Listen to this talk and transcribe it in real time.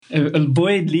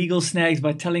Avoid legal snags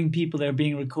by telling people they're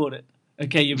being recorded.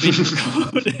 Okay, you're being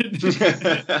recorded.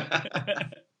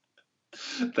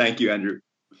 Thank you, Andrew.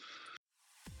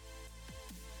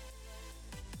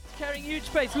 Carrying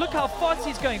huge pace. Look how fast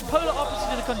he's going. Polar opposite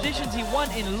to the conditions he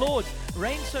won in Lords.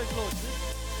 Rain-soaked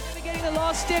Lords. Never getting the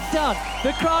last step down.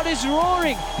 The crowd is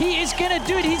roaring. He is going to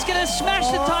do it. He's going to smash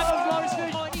the time of Loris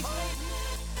Virgin.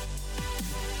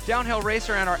 Downhill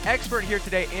racer and our expert here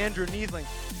today, Andrew Niesling.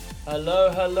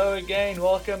 Hello again.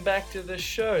 Welcome back to the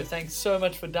show. Thanks so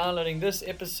much for downloading this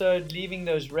episode, leaving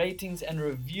those ratings and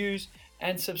reviews,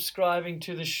 and subscribing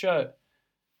to the show.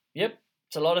 Yep,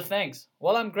 it's a lot of thanks.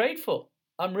 Well, I'm grateful.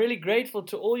 I'm really grateful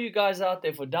to all you guys out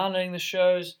there for downloading the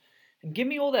shows and give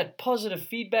me all that positive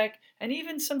feedback and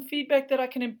even some feedback that I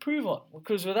can improve on.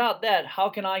 Because without that, how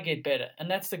can I get better? And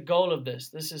that's the goal of this.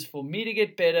 This is for me to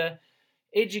get better,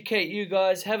 educate you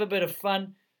guys, have a bit of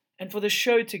fun, and for the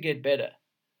show to get better.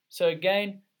 So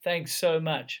again, thanks so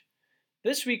much.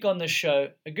 This week on the show,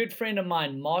 a good friend of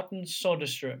mine, Martin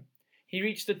Soderstrom. He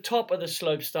reached the top of the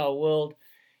slopestyle world.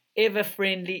 Ever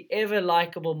friendly, ever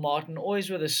likable Martin, always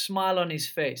with a smile on his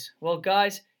face. Well,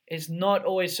 guys, it's not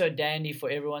always so dandy for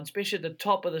everyone, especially at the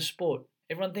top of the sport.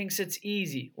 Everyone thinks it's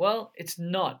easy. Well, it's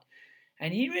not.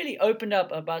 And he really opened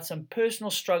up about some personal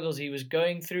struggles he was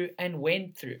going through and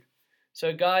went through.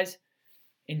 So, guys,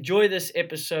 enjoy this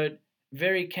episode.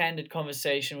 Very candid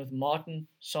conversation with Martin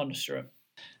Soderstrom.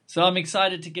 So I'm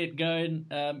excited to get going.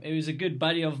 It was a good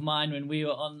buddy of mine when we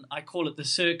were on, I call it the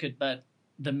circuit, but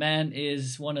the man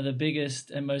is one of the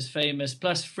biggest and most famous,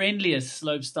 plus friendliest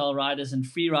slopestyle riders and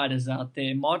free riders out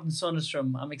there. Martin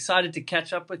Soderstrom, I'm excited to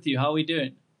catch up with you. How are we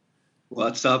doing?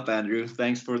 What's up, Andrew?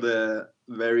 Thanks for the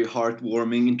very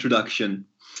heartwarming introduction.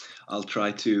 I'll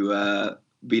try to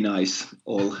be nice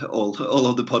all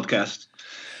of the podcast.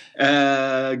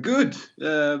 Good.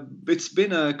 It's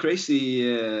been a crazy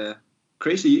year,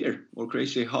 or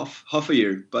crazy half a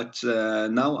year. But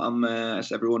now I'm,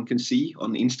 as everyone can see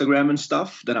on Instagram and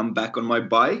stuff, that I'm back on my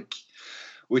bike,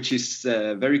 which is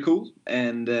very cool.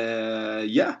 And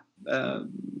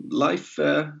life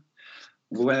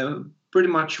pretty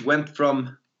much went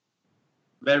from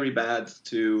very bad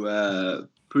to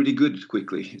pretty good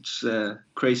quickly. It's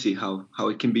crazy how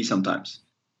it can be sometimes.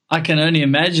 I can only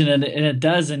imagine, and it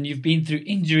does. And you've been through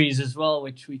injuries as well,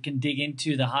 which we can dig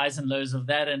into the highs and lows of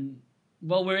that. And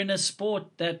well, we're in a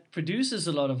sport that produces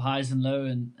a lot of highs and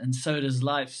lows, and so does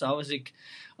life. So I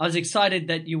was excited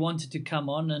that you wanted to come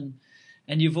on,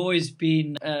 and you've always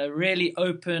been really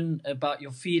open about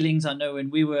your feelings. I know when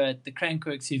we were at the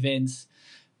Crankworks events,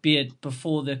 be it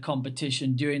before the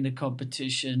competition, during the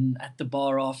competition, at the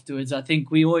bar afterwards, I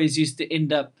think we always used to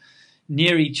end up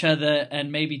near each other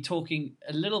and maybe talking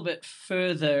a little bit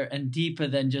further and deeper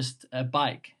than just a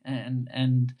bike,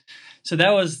 and so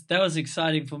that was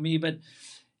exciting for me. But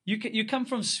you come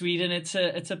from Sweden. It's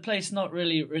a place not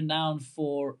really renowned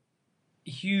for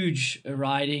huge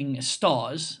riding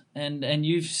stars, and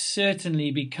you've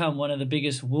certainly become one of the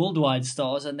biggest worldwide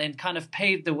stars, and then kind of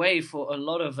paved the way for a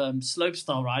lot of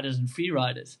slopestyle riders and free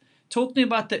riders. Talk to me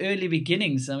about the early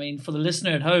beginnings. I mean, for the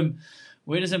listener at home,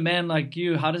 where does a man like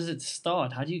you, how does it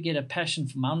start? How do you get a passion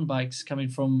for mountain bikes coming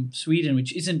from Sweden,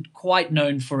 which isn't quite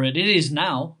known for it? It is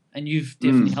now, and you've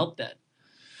definitely helped that.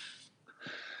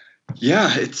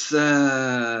 Yeah,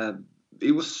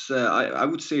 it was. I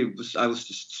would say I was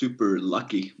just super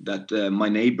lucky that my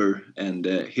neighbor and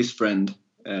his friend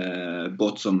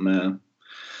bought some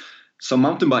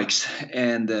mountain bikes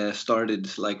and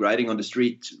started like riding on the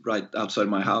street right outside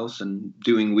my house and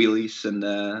doing wheelies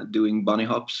and doing bunny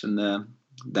hops, and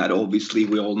that obviously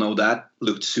we all know that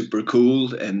looked super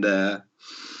cool and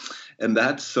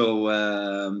that. So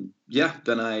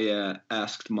then I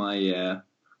asked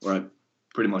or I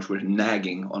pretty much were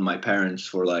nagging on my parents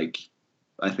for like,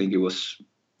 I think it was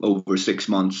over 6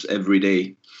 months every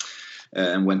day,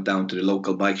 and went down to the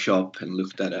local bike shop and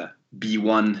looked at a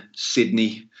B1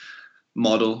 Sydney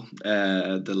model,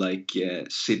 the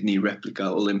Sydney replica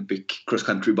Olympic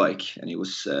cross-country bike, and it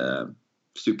was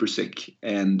super sick.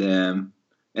 And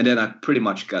then I pretty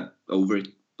much got over it,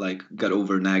 got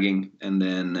over nagging. And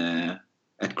then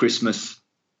at Christmas,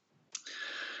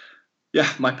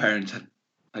 my parents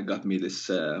had got me this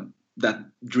that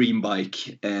dream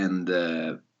bike,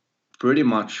 and pretty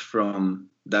much from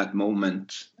that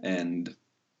moment, and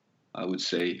I would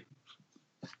say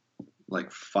like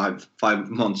 5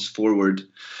 months forward,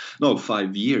 no,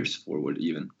 5 years forward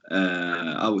even,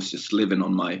 I was just living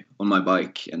on my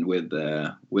bike and with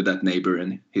that neighbor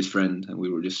and his friend, and we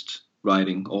were just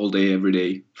riding all day every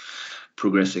day,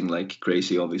 progressing like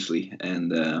crazy obviously.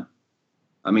 And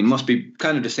I mean, must be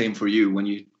kind of the same for you when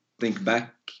you think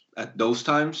back at those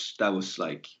times, that was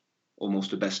like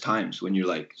almost the best times when you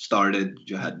like started.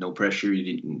 You had no pressure.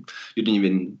 You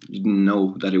didn't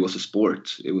know that it was a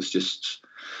sport. It was just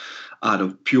out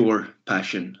of pure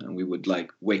passion, and we would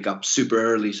like wake up super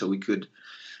early so we could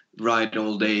ride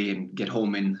all day and get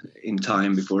home in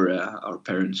time before our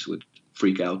parents would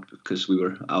freak out because we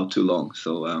were out too long.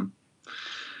 So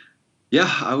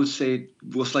yeah, I would say it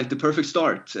was like the perfect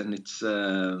start, and it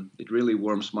really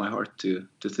warms my heart to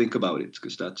think about it,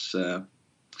 because that's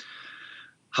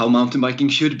how mountain biking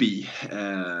should be.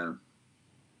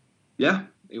 Yeah,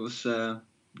 it was the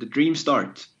dream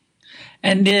start.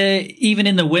 And even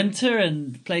in the winter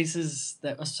and places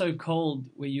that are so cold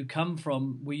where you come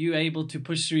from, were you able to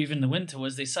push through even the winter?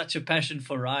 Was there such a passion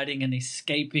for riding and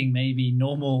escaping maybe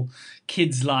normal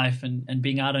kids' life and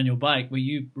being out on your bike? Were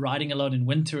you riding a lot in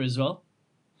winter as well?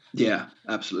 Yeah,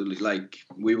 absolutely. Like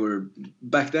we were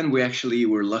back then, we actually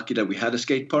were lucky that we had a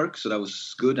skate park, so that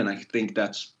was good. And I think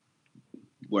that's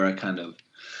where I kind of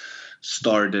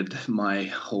started my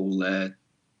whole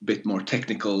bit more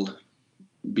technical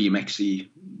BMXy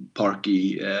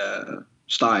parky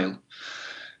style.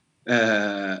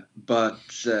 But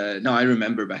no, I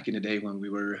remember back in the day when we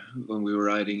were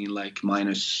riding in like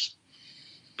minus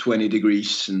 20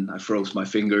 degrees, and I froze my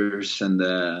fingers.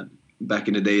 And back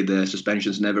in the day, the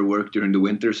suspensions never worked during the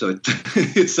winter, so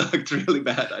it sucked really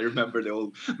bad. I remember the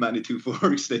old Manitou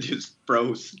forks; they just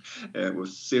froze. It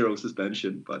was zero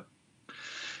suspension. But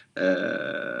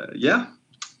yeah,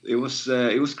 it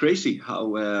was crazy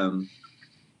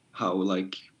how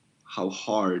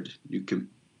hard you can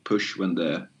push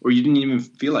or you didn't even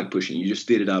feel like pushing. You just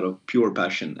did it out of pure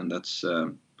passion. And that's,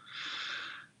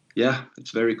 yeah,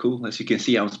 it's very cool. As you can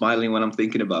see, I'm smiling when I'm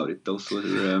thinking about it. Those were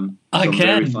some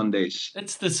very fun days.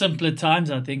 It's the simpler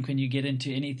times, I think, when you get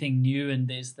into anything new and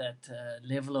there's that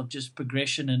level of just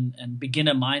progression and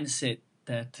beginner mindset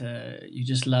that you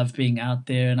just love being out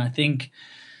there. And I think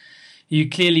you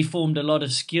clearly formed a lot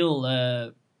of skill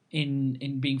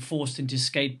in being forced into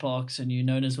skate parks, and you're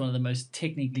known as one of the most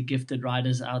technically gifted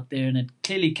riders out there, and it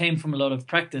clearly came from a lot of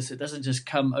practice. It doesn't just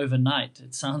come overnight.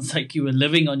 It sounds like you were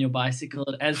living on your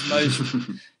bicycle, as most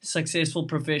successful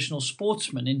professional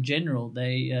sportsmen in general.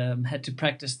 They had to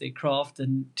practice their craft,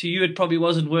 and to you it probably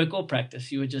wasn't work or practice.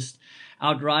 You were just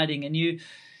out riding, and you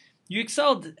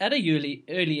excelled at a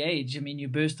early age. I mean, you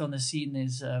burst on the scene.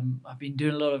 There's I've been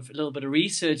doing a little bit of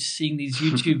research, seeing these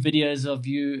YouTube videos of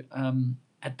you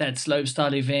at that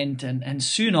slopestyle event, and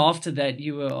soon after that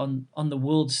you were on the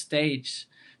world stage.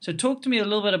 So talk to me a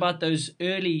little bit about those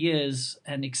early years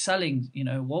and excelling. You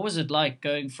know, what was it like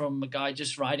going from a guy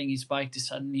just riding his bike to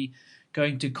suddenly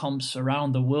going to comps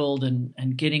around the world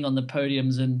and getting on the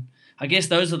podiums? And I guess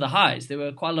those are the highs. There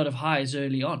were quite a lot of highs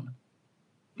early on.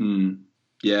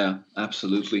 Yeah,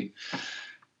 absolutely.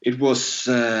 It was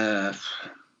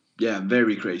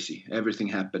very crazy. Everything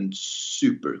happened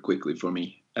super quickly for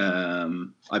me.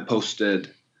 I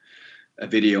posted a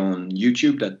video on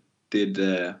YouTube that did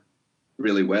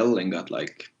really well and got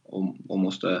like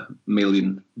almost 1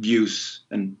 million views.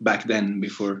 And back then,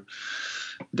 before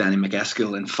Danny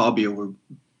McCaskill and Fabio were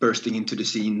bursting into the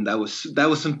scene, that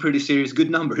was some pretty serious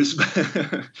good numbers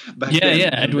back then.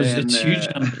 Yeah, it's huge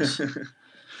numbers.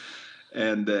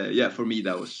 And for me,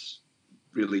 that was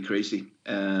really crazy.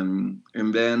 And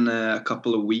then a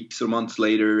couple of weeks or months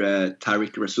later,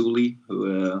 Tariq Rassouli,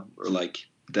 who were like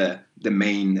the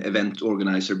main event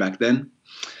organizer back then,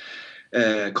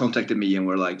 contacted me and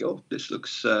were like, "Oh, this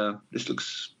looks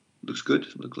good.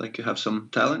 Looks like you have some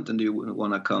talent, and do you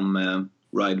want to come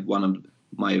ride one of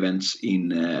my events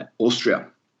in Austria?"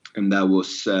 And that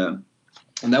was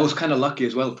kind of lucky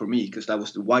as well for me, because that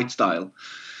was the white style.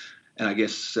 And I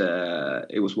guess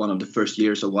it was one of the first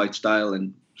years of white style,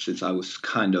 and since I was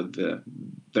kind of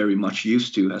very much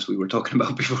used to, as we were talking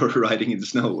about before, riding in the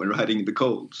snow and riding in the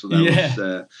cold, so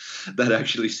that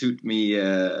actually suited me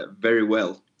very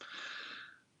well.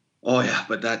 Oh yeah,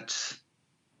 but that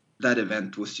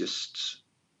event was just,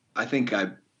 I think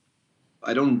I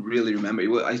don't really remember.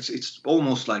 It's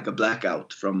almost like a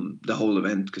blackout from the whole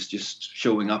event, because just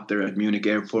showing up there at Munich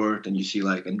airport and you see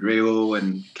like Andreo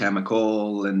and Cam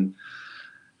McCall and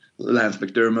Lance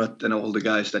McDermott and all the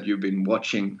guys that you've been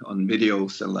watching on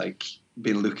videos and like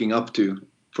been looking up to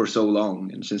for so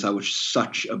long. And since I was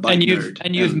such a bike nerd.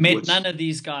 And you've met none of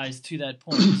these guys to that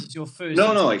point. This is your first.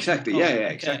 No, exactly. Yeah,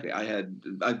 exactly.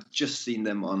 I've just seen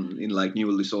them in like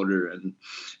Neural Disorder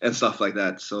and stuff like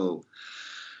that. So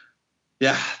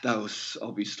yeah, that was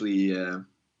obviously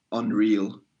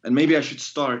unreal. And maybe I should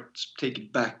take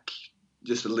it back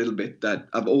just a little bit, that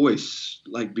I've always,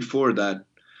 like before that,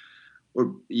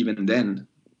 or even then,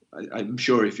 I'm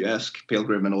sure if you ask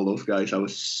Pilgrim and all those guys, I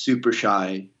was super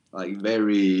shy, like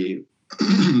very,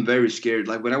 very scared.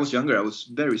 Like when I was younger, I was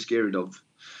very scared of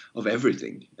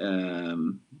everything.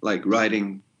 Like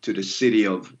riding to the city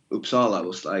of Uppsala, I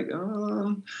was like,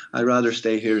 oh, I'd rather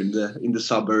stay here in the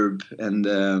suburb.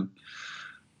 And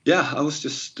yeah, I was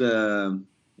just a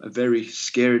very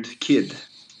scared kid,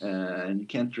 and you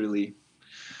can't really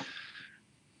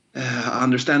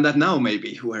understand that now,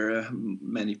 maybe, where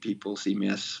many people see me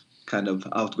as kind of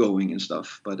outgoing and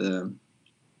stuff. But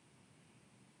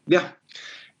yeah.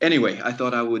 Anyway, I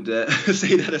thought I would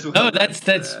say that as well. No,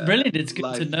 that's brilliant. It's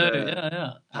good to know.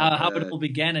 Yeah. How it all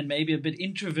began, and maybe a bit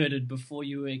introverted before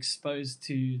you were exposed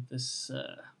to this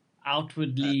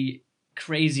outwardly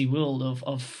crazy world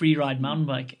of free ride mountain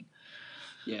biking.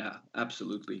 Yeah,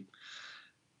 absolutely.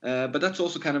 But that's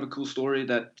also kind of a cool story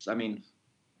that, I mean,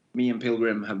 me and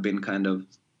Pilgrim have been kind of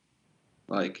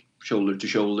like shoulder to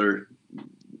shoulder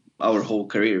our whole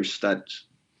careers.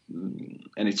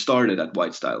 And it started at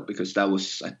White Style because that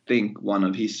was, I think, one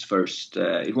of his first.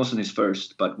 It wasn't his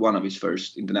first, but one of his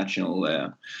first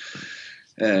international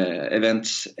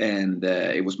events, and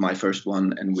it was my first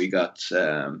one. And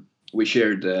we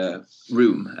shared a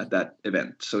room at that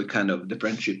event, so it kind of, the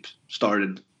friendship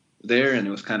started there, and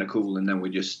it was kind of cool. And then we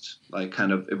just like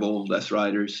kind of evolved as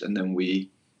riders, and then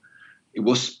it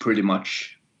was pretty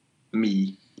much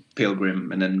me,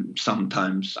 Pilgrim, and then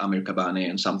sometimes Amir Kabani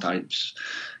and sometimes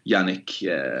Yannick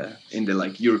in the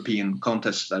like European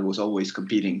contests that was always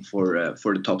competing for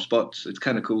the top spots. It's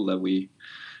kind of cool that we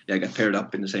got paired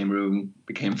up in the same room,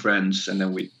 became friends, and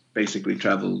then we basically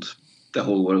traveled the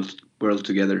whole world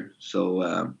together.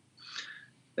 So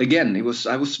again,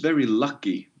 I was very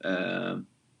lucky in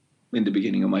the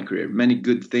beginning of my career. Many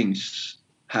good things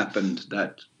happened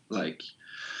that, like,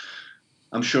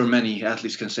 I'm sure many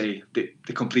athletes can say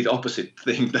the complete opposite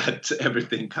thing, that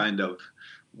everything kind of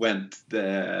went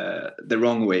the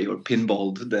wrong way or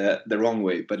pinballed the wrong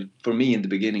way. But for me in the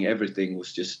beginning, everything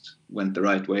was just went the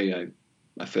right way.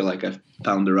 I feel like I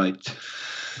found the right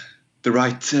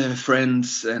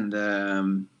friends, and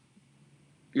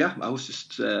yeah, I was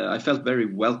just I felt very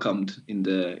welcomed in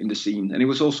the scene. And it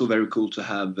was also very cool to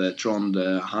have Trond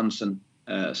Hansen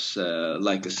as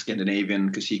like a Scandinavian,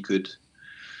 because he could.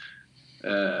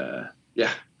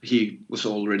 He was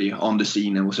already on the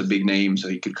scene and was a big name, so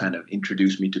he could kind of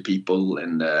introduce me to people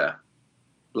and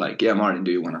like, yeah, Martin,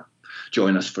 do you want to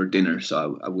join us for dinner?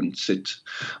 So I wouldn't sit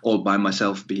all by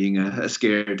myself being a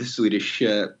scared Swedish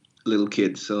little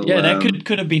kid. So yeah, that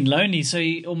could have been lonely. So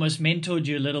he almost mentored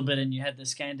you a little bit, and you had the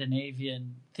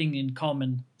Scandinavian thing in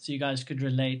common, so you guys could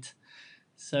relate.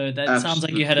 So that Absolutely. Sounds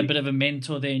like you had a bit of a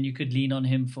mentor there, and you could lean on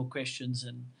him for questions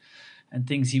and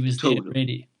things. He was there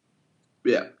already.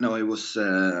 Yeah, no, it was.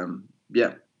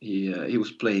 He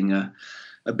was playing a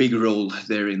big role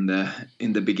there in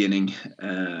the beginning.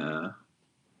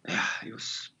 It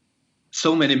was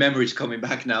so many memories coming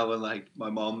back now. And like, my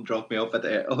mom dropped me off at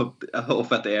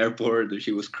the airport, and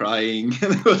she was crying,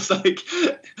 and it was like,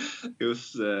 it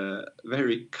was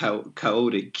very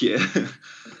chaotic. Yeah.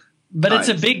 But it's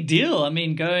a big deal. I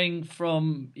mean, going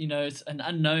from, it's an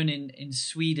unknown in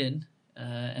Sweden.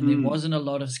 And there wasn't a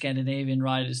lot of Scandinavian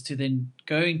riders, to then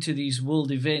going to these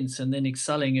world events and then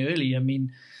excelling early. I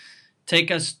mean,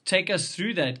 take us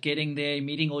through that, getting there,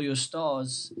 meeting all your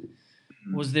stars.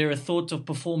 Was there a thought of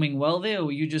performing well there, or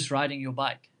were you just riding your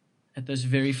bike at those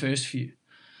very first few?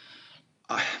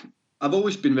 I've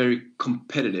always been very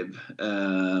competitive,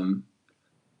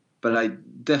 but I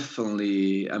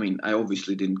definitely, I mean, I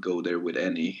obviously didn't go there with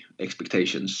any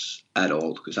expectations at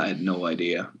all, because I had no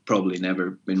idea, probably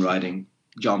never been riding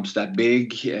jumps that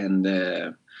big, and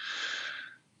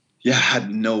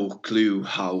had no clue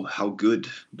how good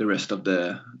the rest of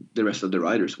the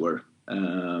riders were.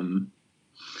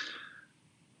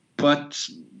 But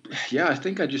yeah, I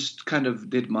think I just kind of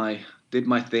did my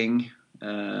thing.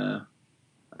 I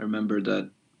remember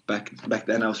that back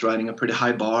then I was riding a pretty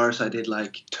high bar, so I did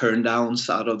like turn downs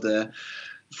out of the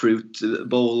fruit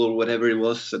bowl or whatever it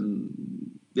was,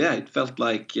 and yeah, it felt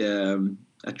like I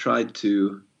tried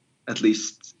to at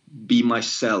least be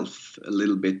myself a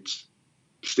little bit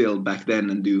still back then,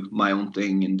 and do my own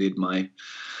thing, and did my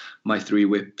 3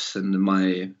 whips and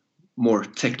my more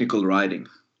technical riding.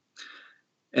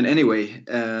 And anyway,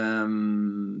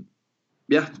 then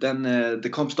the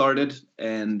comp started,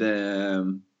 and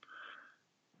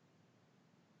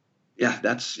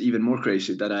that's even more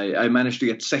crazy, that I managed to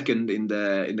get second in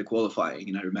the qualifying.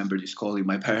 And I remember just calling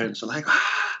my parents, like,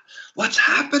 what's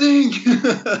happening?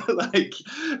 Like,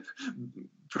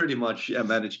 pretty much I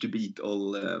managed to beat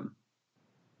all the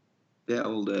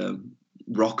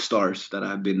rock stars that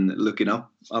I've been looking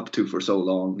up to for so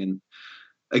long. And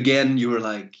again, you were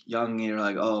like young, and you're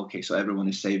like, oh, okay, so everyone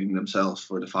is saving themselves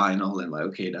for the final, and like,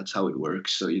 okay, that's how it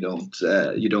works. So you don't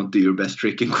do your best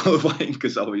trick in qualifying,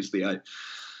 because obviously I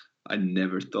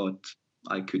never thought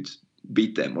I could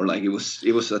beat them, or like it was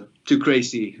too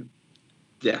crazy.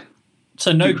 Yeah.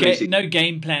 So no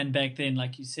game plan back then,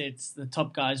 like you said. The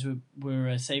top guys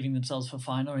were saving themselves for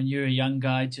final, and you're a young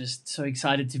guy, just so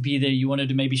excited to be there. You wanted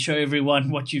to maybe show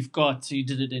everyone what you've got, so you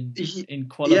did it in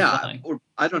qualifying. Yeah, or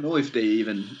I don't know if they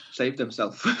even saved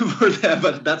themselves for that,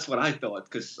 but that's what I thought,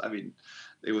 because I mean,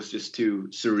 it was just too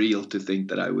surreal to think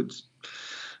that I would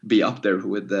be up there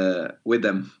with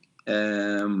them.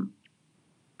 And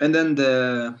then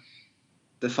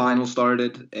the final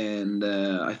started, and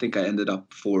I think I ended up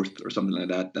 4th or something like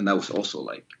that, and that was also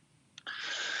like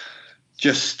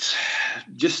just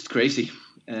crazy.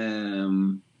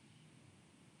 And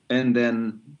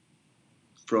then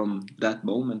from that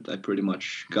moment, I pretty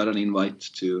much got an invite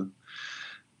to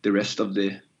the rest of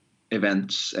the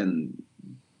events, and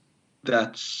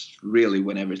that's really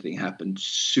when everything happened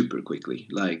super quickly.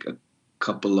 Like a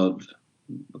couple of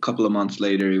months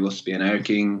later, it was Bien Air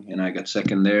King, and I got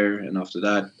 2nd there. And after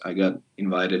that, I got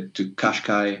invited to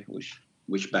Qashqai,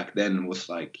 which back then was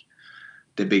like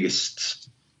the biggest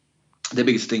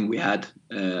thing we had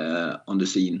on the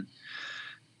scene.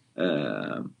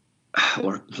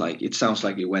 Or like, it sounds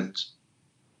like it went.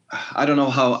 I don't know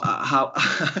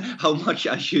how much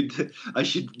I should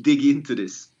dig into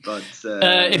this, but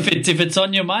if it's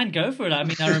on your mind, go for it. I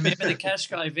mean, I remember the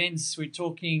Qashqai events. We're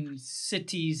talking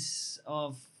cities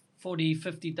of 40,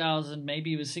 50,000,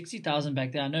 maybe it was 60,000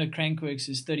 back then. I know Crankworx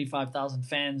is 35,000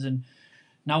 fans, and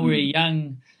now we're a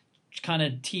young kind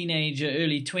of teenager,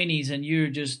 early 20s, and you're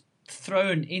just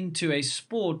thrown into a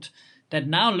sport that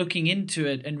now, looking into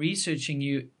it and researching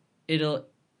you, it'll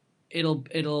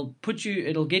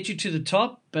get you to the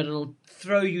top, but it'll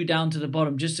throw you down to the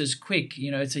bottom just as quick.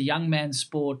 You know, it's a young man's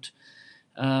sport.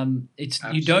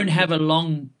 You don't have a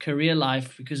long career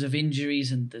life because of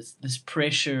injuries and this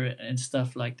pressure and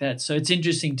stuff like that. So it's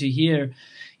interesting to hear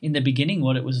in the beginning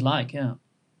what it was like.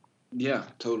 Yeah,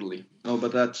 totally. No,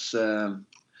 but that's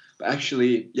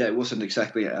actually, yeah, it wasn't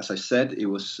exactly as I said. It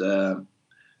was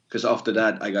because after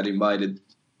that I got invited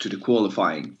to the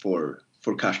qualifying for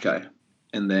Qashqai,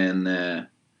 and then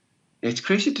it's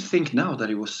crazy to think now that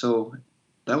it was so.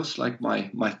 That was like my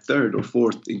 3rd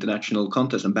or 4th international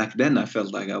contest, and back then I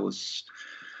felt like I was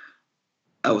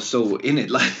so in it,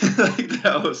 like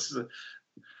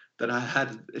that I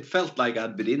had. It felt like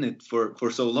I'd been in it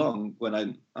for so long when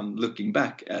I'm looking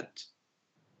back at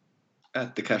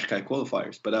the Qashqai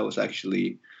qualifiers. But I was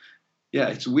actually, yeah,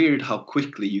 it's weird how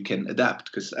quickly you can adapt,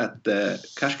 because at the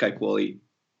Qashqai quali,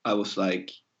 I was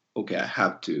like, okay, I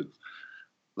have to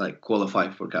like qualify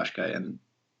for Qashqai, and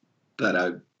that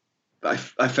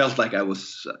I felt like I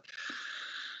was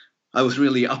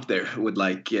really up there with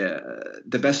like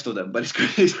the best of them. But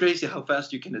it's crazy how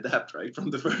fast you can adapt, right?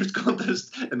 From the first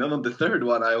contest, and then on the 3rd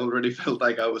one, I already felt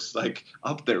like I was like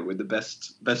up there with the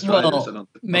best riders. And on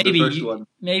the first one,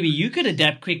 maybe you could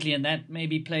adapt quickly, and that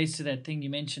maybe plays to that thing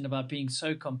you mentioned about being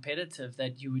so competitive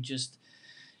that you were just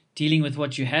dealing with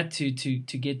what you had to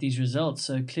get these results.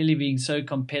 So clearly, being so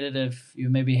competitive, you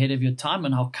were maybe ahead of your time,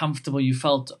 and how comfortable you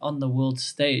felt on the world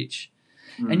stage.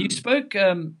 And you spoke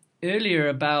earlier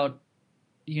about,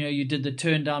 you know, you did the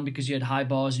turn down because you had high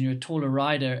bars and you're a taller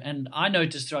rider. And I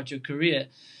noticed throughout your career,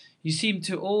 you seemed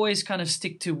to always kind of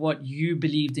stick to what you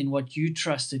believed in, what you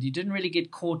trusted. You didn't really get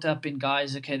caught up in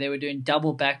guys, okay, they were doing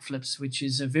double backflips, which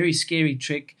is a very scary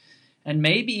trick, and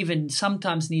maybe even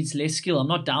sometimes needs less skill. I'm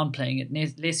not downplaying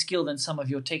it, less skill than some of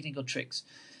your technical tricks.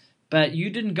 But you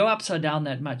didn't go upside down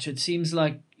that much. It seems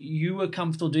like you were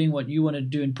comfortable doing what you wanted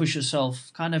to do and push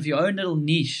yourself, kind of your own little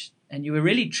niche. And you were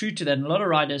really true to that. And a lot of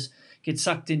riders get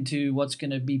sucked into what's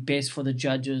going to be best for the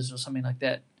judges or something like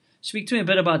that. Speak to me a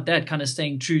bit about that, kind of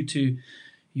staying true to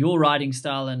your riding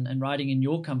style and riding in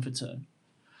your comfort zone.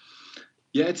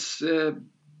 Yeah, it's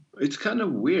kind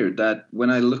of weird that when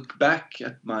I look back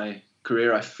at my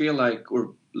career, I feel like,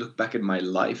 or look back at my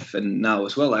life and now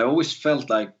as well, I always felt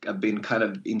like I've been kind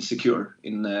of insecure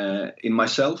in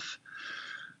myself.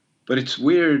 But it's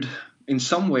weird. In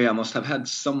some way, I must have had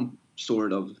some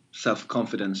sort of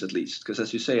self-confidence at least, because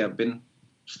as you say, I've been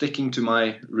sticking to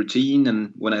my routine.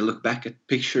 And when I look back at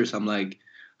pictures, I'm like,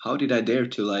 how did I dare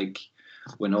to, like,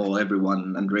 when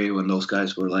everyone, Andreo and those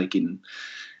guys were like in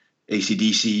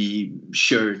AC/DC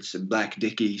shirts and black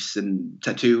Dickies and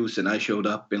tattoos, and I showed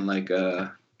up in like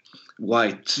a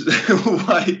white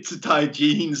tight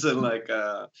jeans and like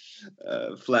a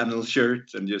flannel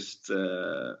shirt and just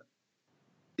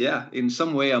yeah, in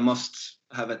some way I must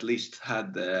have at least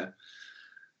had the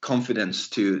confidence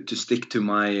to stick to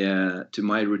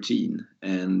my routine.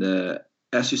 And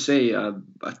as you say,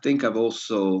 I think I've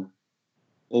also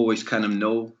always kind of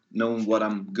known what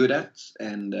I'm good at,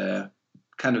 and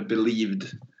kind of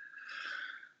believed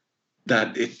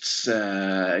that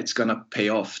it's gonna pay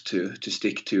off to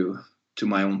stick to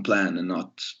my own plan and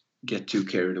not get too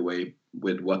carried away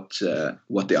with what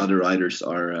the other riders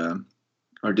are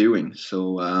doing.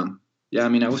 So yeah, I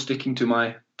mean, I was sticking to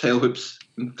my tail whips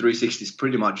and 360s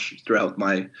pretty much throughout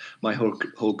my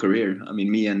whole career. I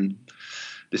mean, me and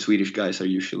the Swedish guys are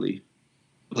usually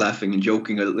laughing and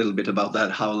joking a little bit about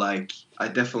that, how like I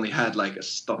definitely had like a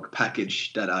stock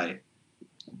package that I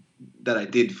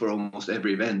did for almost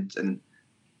every event, and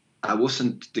I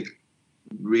wasn't the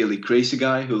really crazy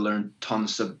guy who learned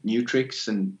tons of new tricks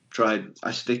and tried.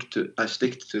 I stick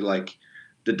to like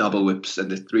the double whips and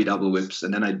the 3 double whips,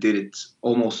 and then I did it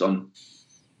almost on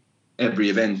every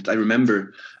event. I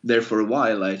remember there for a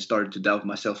while I started to doubt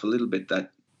myself a little bit,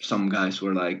 that some guys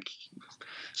were like,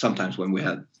 sometimes when we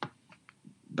had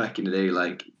back in the day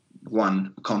like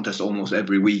one contest almost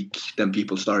every week, then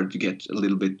people started to get a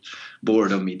little bit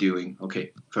bored of me doing,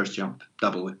 okay, first jump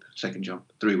double whip, second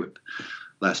jump 3 whip,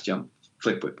 last jump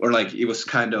flip whip, or like it was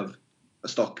kind of a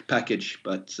stock package.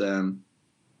 But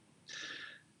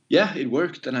yeah, it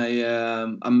worked, and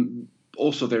I'm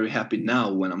also very happy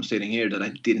now when I'm sitting here that I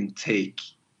didn't take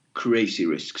crazy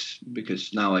risks,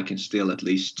 because now I can still at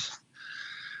least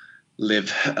live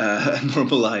a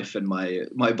normal life, and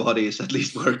my body is at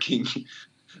least working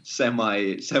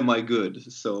semi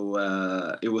good.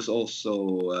 So it was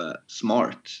also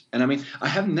smart. And I mean, I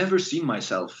have never seen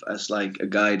myself as like a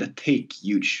guy that take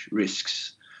huge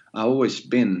risks. I've always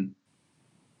been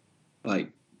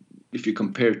like, if you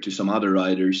compare it to some other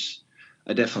riders,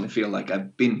 I definitely feel like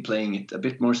I've been playing it a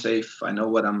bit more safe. I know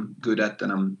what I'm good at,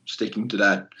 and I'm sticking to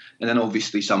that. And then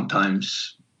obviously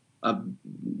sometimes I've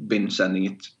been sending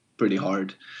it pretty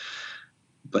hard,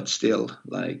 but still,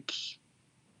 like,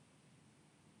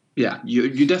 yeah,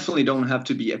 you definitely don't have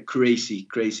to be a crazy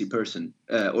person,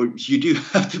 or you do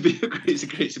have to be a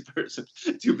crazy person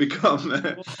to become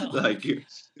like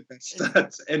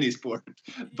that's any sport.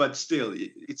 But still,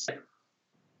 it's.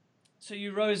 So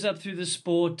you rose up through the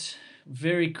sport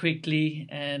very quickly,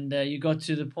 and you got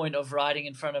to the point of riding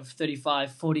in front of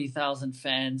 40,000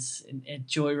 fans at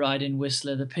Joyride in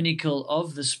Whistler, the pinnacle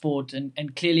of the sport,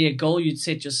 and clearly a goal you'd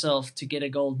set yourself to get a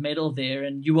gold medal there,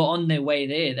 and you were on their way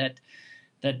there. That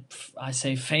I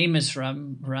say famous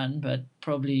run, but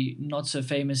probably not so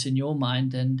famous in your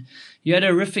mind. And you had a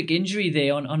horrific injury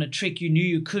there on a trick you knew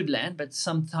you could land, but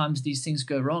sometimes these things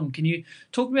go wrong. Can you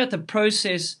talk about the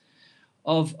process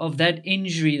of that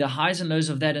injury, the highs and lows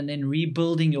of that, and then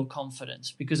rebuilding your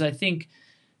confidence? Because I think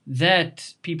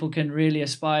that people can really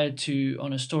aspire to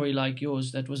on a story like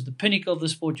yours. That was the pinnacle of the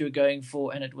sport you were going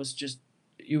for, and it was just,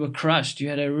 you were crushed. You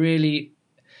had a really,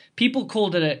 people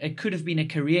called it it could have been a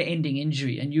career-ending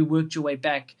injury, and you worked your way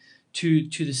back to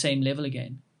the same level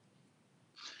again.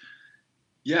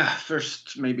 Yeah,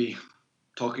 first maybe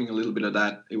talking a little bit of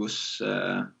that. It was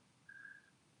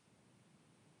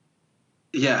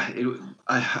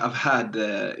I've had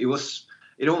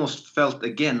it almost felt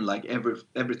again like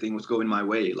everything was going my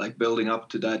way, like building up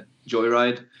to that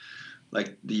Joyride.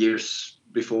 Like the years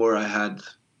before, I had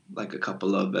like a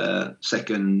couple of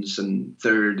seconds and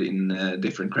third in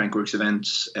different Crankworx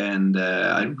events, and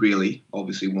I really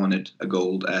obviously wanted a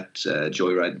gold at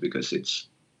Joyride, because it's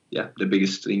the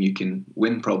biggest thing you can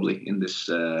win probably in this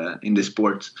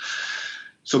sport.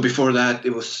 So before that,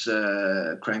 it was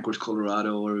Crankworx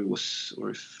Colorado, or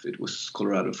if it was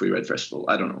Colorado Freeride Festival,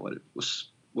 I don't know what it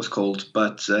was called.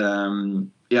 But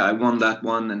I won that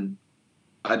one, and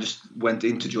I just went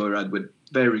into Joyride with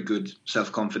very good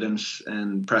self-confidence,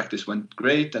 and practice went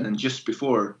great. And then just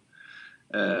before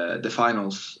the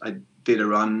finals, I did a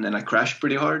run and I crashed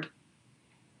pretty hard.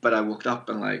 But I woke up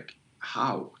and like,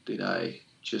 how did I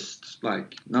just,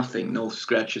 like, nothing, no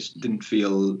scratches, didn't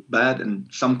feel bad. And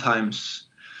sometimes,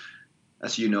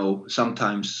 as you know,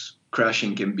 sometimes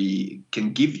crashing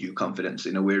can give you confidence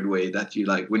in a weird way, that you,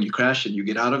 like, when you crash and you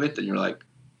get out of it and you're like,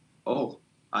 oh,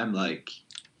 I'm like,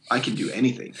 I can do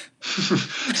anything.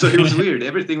 So it was weird.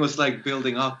 Everything was like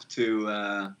building up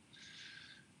to,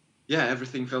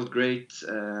 everything felt great.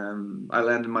 I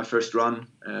landed my first run,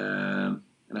 and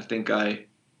I think I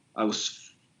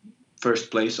was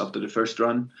first place after the first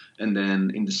run, and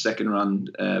then in the second run,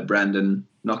 Brandon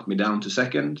knocked me down to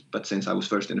second, but since I was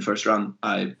first in the first run,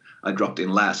 I dropped in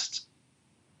last.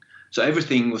 So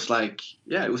everything was like,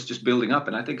 it was just building up,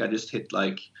 and I think I just hit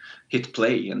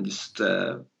play and just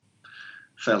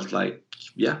felt like,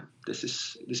 yeah, this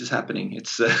is happening.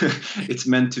 It's it's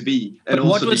meant to be. And But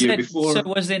what also the was year that? before. So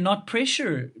was there not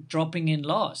pressure dropping in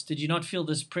last? Did you not feel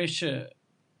this pressure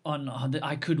on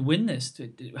I could win this?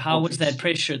 How was that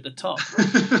pressure at the top?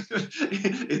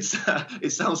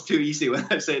 It sounds too easy when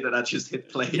I say that I just hit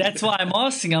play. That's why I'm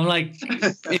asking. I'm like,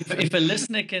 if a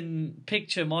listener can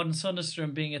picture Martin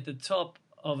Sonderstrom being at the top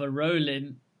of a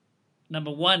roll-in,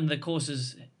 number one, the course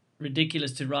is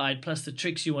ridiculous to ride, plus the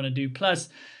tricks you want to do, plus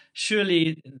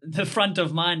surely the front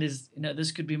of mind is,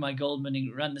 this could be my gold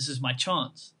winning run. This is my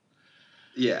chance.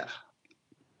 Yeah,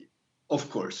 of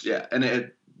course. Yeah.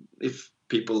 And if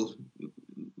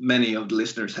many of the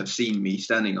listeners have seen me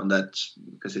standing on that,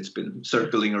 because it's been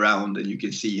circling around, and you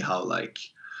can see how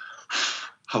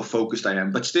focused I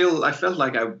am. But still, I felt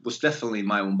like I was definitely in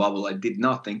my own bubble. I did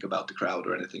not think about the crowd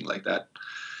or anything like that.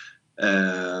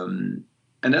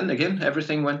 And then again,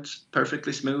 everything went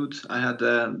perfectly smooth. I had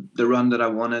the run that I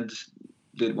wanted.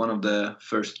 Did one of the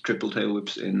first triple tail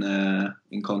whips in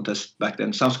contest back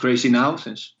then. Sounds crazy now,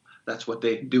 since that's what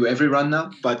they do every run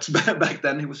now. But back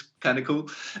then it was kind of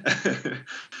cool.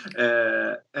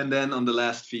 And then on the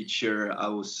last feature, I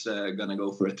was gonna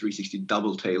go for a 360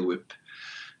 double tail whip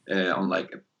on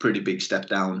like a pretty big step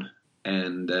down,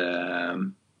 and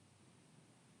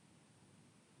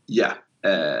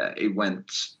it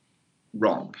went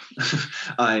wrong.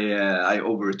 I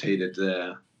over-rotated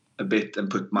a bit and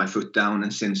put my foot down,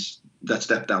 and since that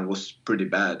step down was pretty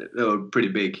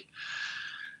big,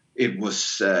 it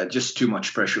was just too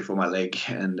much pressure for my leg.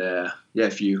 And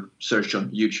if you search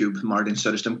on YouTube Martin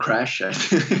Söderström crash, I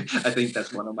think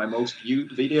that's one of my most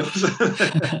viewed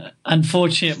videos.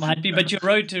 Unfortunate, it might be, but your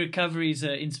road to recovery is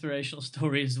an inspirational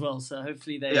story as well, so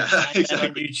hopefully they find that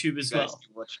on YouTube as well.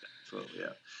 Watch that as well.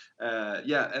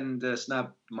 And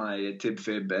snapped my tib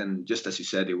fib, and just as you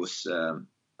said, it was a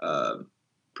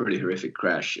pretty horrific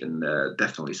crash, and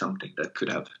definitely something that could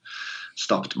have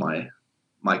stopped my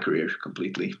career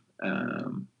completely.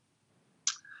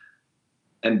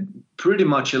 And pretty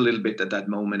much a little bit at that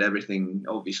moment, everything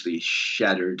obviously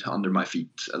shattered under my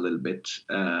feet a little bit.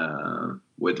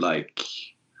 With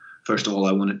first of all,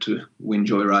 I wanted to win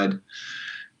Joyride.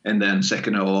 And then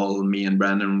second of all, me and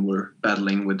Brandon were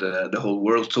battling with the whole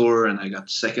World Tour, and I got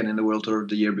second in the World Tour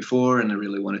the year before, and I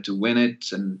really wanted to win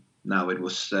it. And now it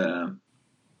was,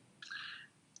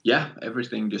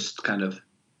 everything just kind of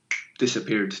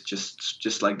disappeared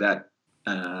just like that.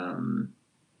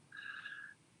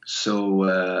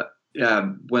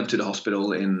 Went to the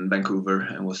hospital in Vancouver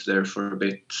and was there for a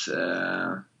bit.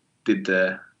 Did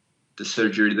the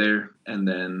surgery there, and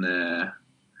then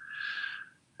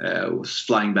was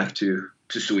flying back to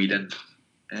Sweden.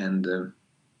 And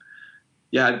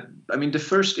the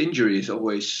first injury is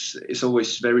always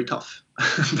very tough.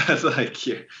 But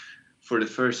for the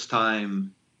first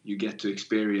time, you get to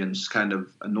experience kind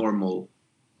of a normal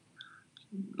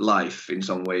life in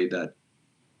some way, that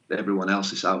everyone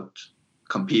else is out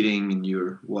competing, and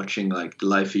you're watching the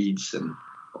live feeds, and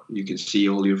you can see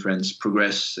all your friends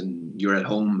progress, and you're at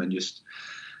home, and just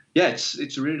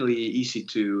it's really easy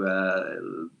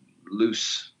to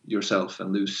lose yourself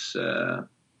and lose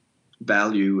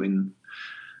value in,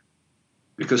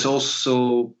 because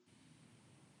also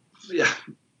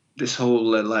this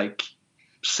whole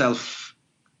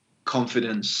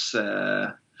self-confidence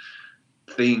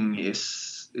thing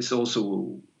is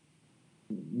also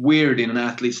weird in an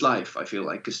athlete's life, I feel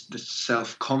like, because the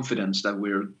self-confidence that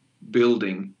we're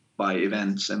building by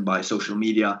events and by social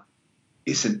media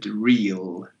isn't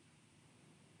real.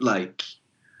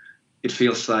 It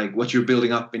feels like what you're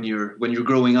building up when you're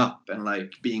growing up,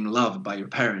 and being loved by your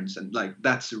parents, and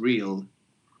that's real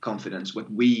confidence.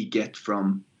 What we get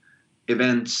from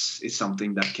events is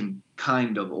something that can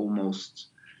kind of almost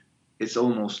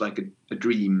like a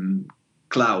dream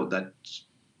cloud, that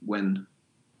when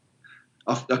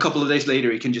a couple of days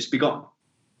later it can just be gone,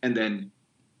 and then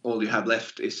all you have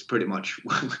left is pretty much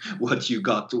what you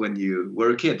got when you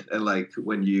were a kid, and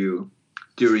when you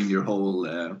during your whole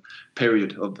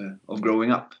period of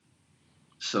growing up.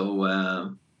 So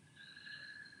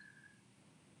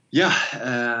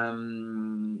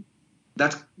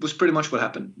that was pretty much what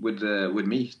happened with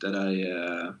me.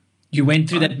 That you went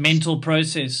through that mental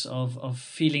process of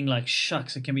feeling like,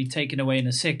 shucks, it can be taken away in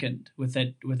a second with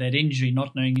that injury,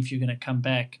 not knowing if you're going to come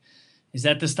back. Is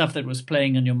that the stuff that was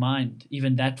playing on your mind,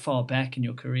 even that far back in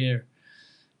your career?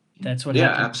 That's what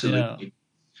happened. Absolutely. Yeah.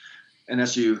 And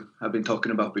as you have been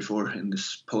talking about before in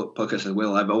this podcast as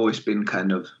well, I've always been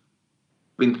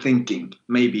thinking,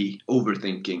 maybe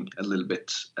overthinking a little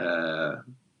bit, a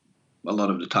lot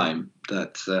of the time,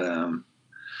 that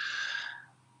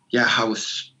I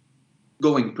was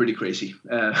going pretty crazy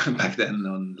back then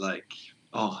on like,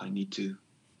 oh, I need to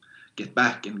get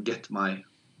back and get my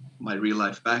real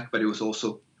life back. But it was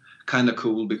also kind of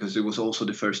cool because it was also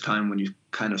the first time when you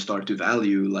kind of start to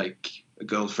value like a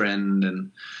girlfriend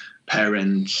and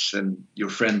parents and your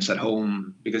friends at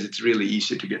home, because it's really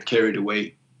easy to get carried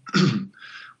away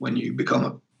when you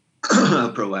become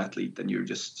a pro athlete and you're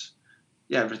just,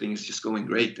 everything is just going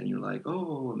great and you're like,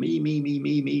 oh,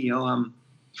 me, oh,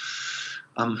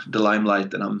 I'm the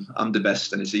limelight and I'm the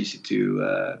best, and it's easy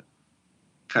to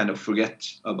kind of forget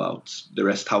about the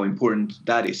rest, how important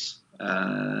that is.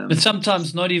 But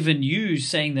sometimes not even you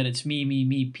saying that it's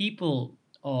me. People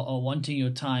are wanting your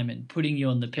time and putting you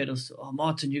on the pedestal. Oh,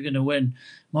 Martin, you're going to win.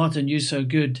 Martin, you're so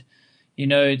good. You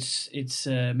know, it's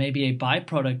maybe a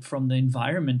byproduct from the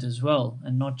environment as well,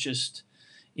 and not just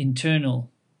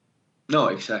internal. No,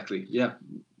 exactly. Yeah,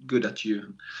 good that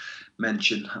you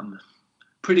mentioned. I'm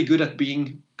pretty good at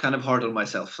being kind of hard on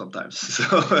myself sometimes. So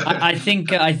I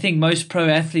think most pro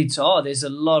athletes are. There's a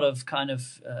lot of kind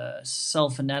of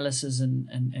self-analysis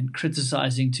and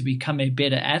criticizing to become a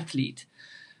better athlete.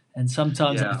 And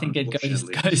sometimes I think it goes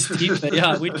deeper.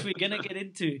 Yeah, which we're going to get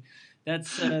into.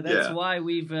 That's why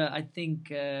we've I think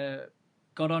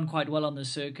got on quite well on the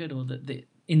circuit, or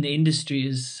in the industry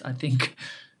is, I think,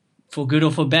 for good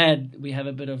or for bad, we have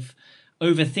a bit of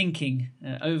overthinking,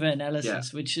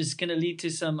 over-analysis, which is going to lead to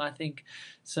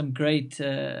some great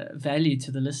value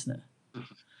to the listener.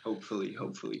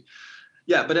 Hopefully.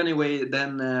 Yeah, but anyway,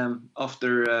 then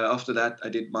after that, I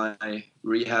did my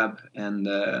rehab and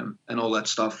all that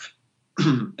stuff,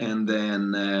 and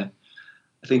then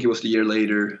I think it was the year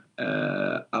later,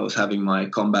 I was having my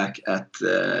comeback at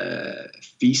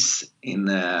FIS in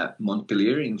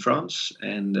Montpellier in France,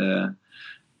 and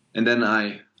then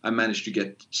I managed to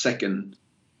get second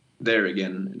there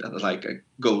again, like a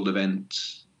gold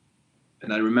event,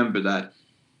 and I remember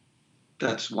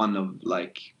that's one of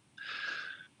like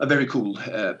a very cool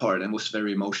part, and was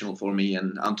very emotional for me.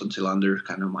 And Anton Tillander,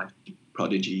 kind of my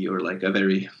prodigy, or like a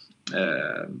very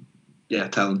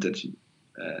talented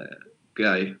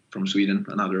guy from Sweden,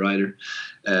 another rider,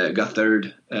 got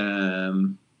third.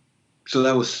 So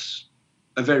that was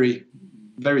a very,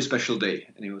 very special day,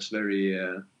 and it was very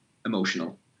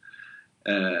emotional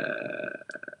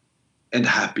and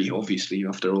happy, obviously,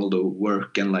 after all the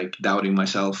work and like doubting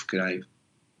myself. Can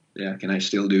I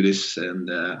still do this? And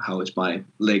how is my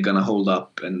leg gonna hold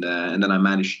up? And then I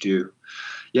managed to,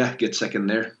 get second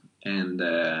there. And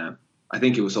I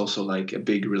think it was also like a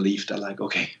big relief that like,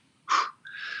 okay,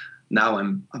 now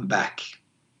I'm back.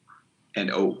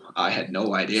 And I had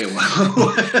no idea what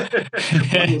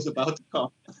was about to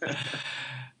come.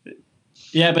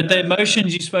 Yeah, but the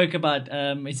emotions you spoke about,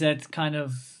 is that kind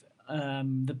of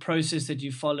the process that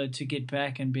you followed to get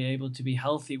back and be able to be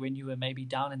healthy when you were maybe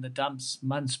down in the dumps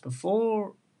months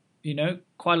before? You know,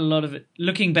 quite a lot of it.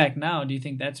 Looking back now, do you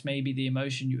think that's maybe the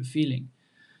emotion you were feeling?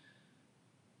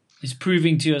 Is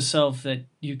proving to yourself that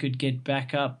you could get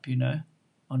back up, you know,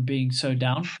 on being so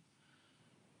down?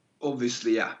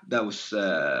 Obviously, yeah, that was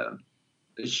a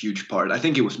huge part. I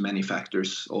think it was many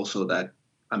factors also that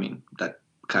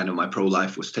kind of my pro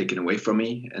life was taken away from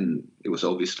me, and it was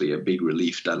obviously a big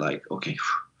relief that like, okay,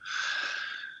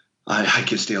 I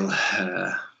can still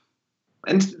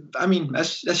and I mean,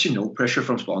 as you know, pressure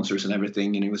from sponsors and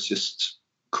everything, and it was just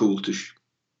cool to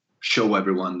show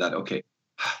everyone that okay,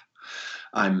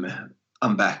 I'm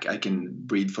back, I can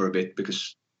breathe for a bit,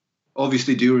 because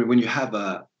obviously when you have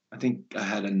I think I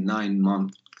had a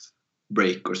 9-month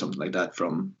break or something like that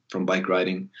from bike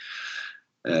riding.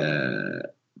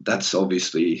 That's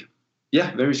obviously,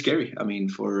 very scary. I mean,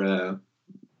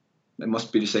 it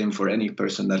must be the same for any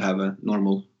person that have a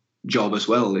normal job as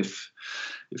well. If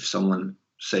someone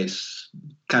tells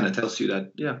you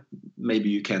that, maybe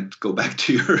you can't go back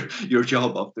to your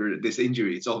job after this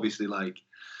injury, it's obviously like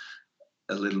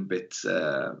a little bit,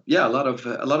 a lot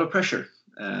of pressure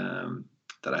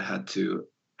that I had to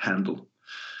handle.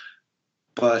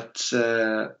 But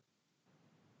I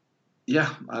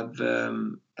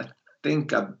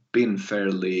think I've been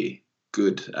fairly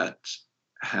good at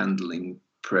handling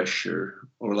pressure,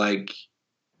 or like,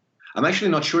 I'm actually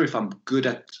not sure if I'm good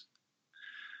at,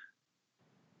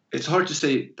 it's hard to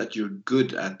say that you're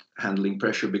good at handling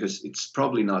pressure, because it's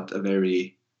probably not a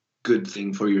very good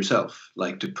thing for yourself,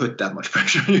 like to put that much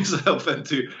pressure on yourself and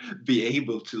to be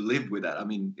able to live with that. I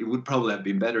mean, it would probably have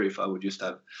been better if I would just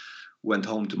have went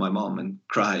home to my mom and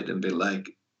cried and been like,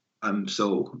 I'm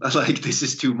so, like, this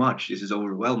is too much. This is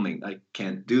overwhelming. I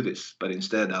can't do this. But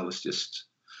instead, I was just,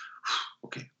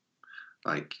 okay,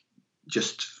 like,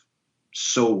 just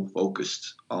so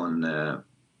focused on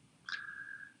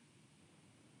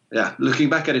yeah, looking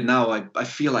back at it now, I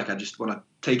feel like I just want to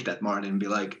take that Martin and be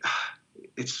like,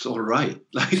 it's all right.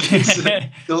 Like,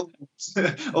 it's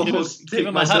almost give take him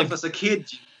a myself hug. as a kid.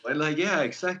 And like, yeah,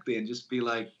 exactly. And just be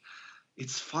like,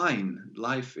 it's fine.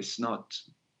 Life is not,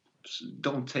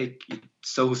 don't take it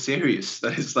so serious.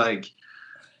 That it's like,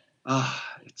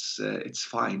 it's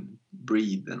fine.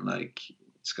 Breathe. And like,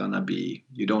 it's gonna be,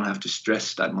 you don't have to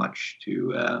stress that much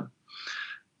to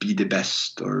be the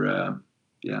best, or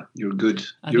yeah, you're good.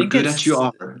 You're good as you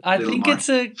are. I little think Mark.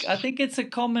 it's a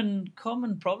common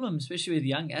problem, especially with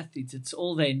young athletes. It's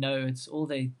all they know. It's all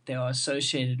they are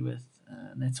associated with,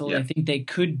 and that's all Yeah. they think they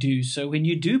could do. So when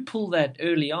you do pull that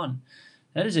early on,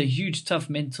 that is a huge, tough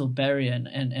mental barrier,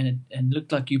 and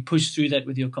looked like you pushed through that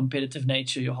with your competitive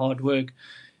nature, your hard work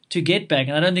to get back.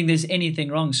 And I don't think there's anything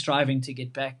wrong striving to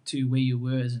get back to where you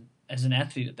were as an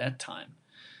athlete at that time.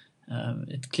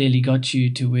 It clearly got you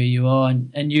to where you are,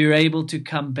 and you're able to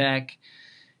come back.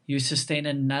 You sustain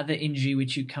another injury,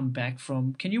 which you come back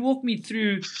from. Can you walk me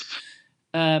through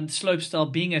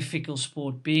slopestyle being a fickle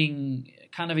sport, being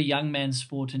kind of a young man's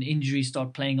sport, and injuries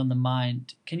start playing on the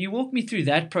mind? Can you walk me through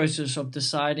that process of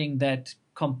deciding that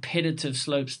competitive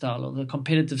slopestyle or the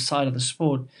competitive side of the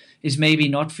sport is maybe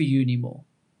not for you anymore?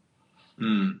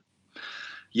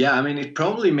 Yeah, I mean, it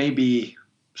probably maybe,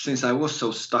 since I was so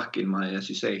stuck in my, as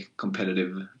you say,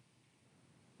 competitive,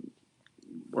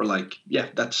 or like, yeah,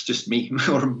 that's just me,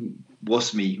 or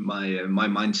was me, my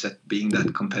mindset being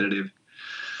that competitive.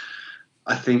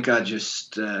 I think I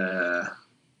just, I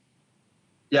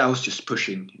was just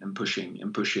pushing and pushing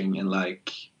and pushing, and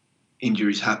like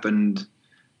injuries happened,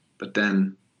 but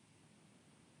then,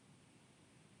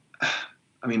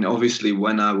 I mean, obviously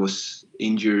when I was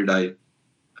injured, I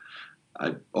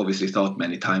obviously thought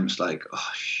many times like,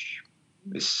 oh,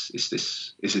 is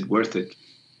it worth it?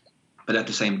 But at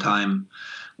the same time,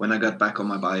 when I got back on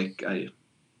my bike, I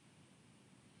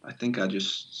think I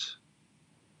just,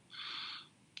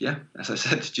 yeah, as I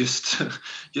said,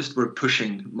 just were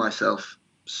pushing myself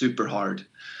super hard.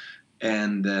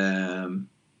 And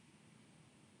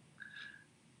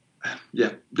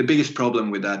yeah, the biggest problem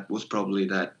with that was probably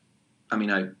that, I mean,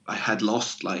 I had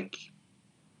lost like,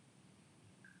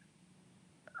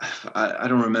 I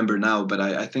don't remember now, but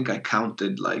I think I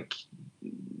counted like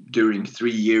during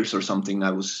 3 years or something, I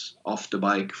was off the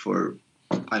bike for,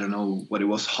 I don't know what it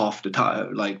was, half the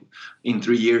time. Like in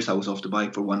 3 years, I was off the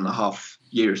bike for 1.5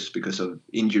 years because of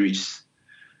injuries.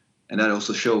 And that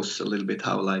also shows a little bit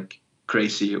how like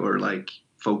crazy or like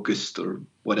focused or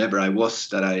whatever I was,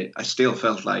 that I still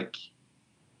felt like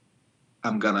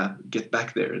I'm gonna get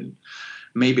back there. And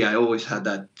maybe I always had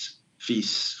that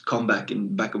comeback in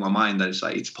the back of my mind that it's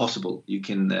like, it's possible, you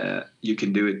can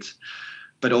do it.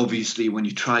 But obviously when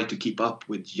you try to keep up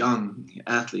with young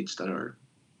athletes that are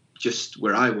just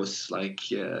where I was like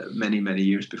many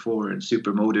years before, and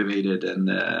super motivated, and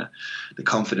the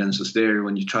confidence was there,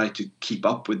 when you try to keep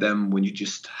up with them, when you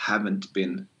just haven't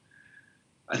been,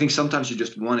 I think sometimes you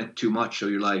just want it too much, so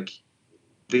you're like,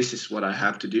 this is what I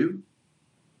have to do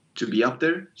to be up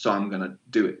there, so I'm gonna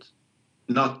do it,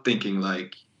 not thinking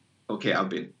like, okay, I've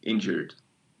been injured,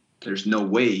 there's no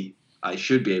way I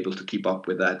should be able to keep up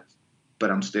with that,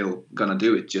 but I'm still gonna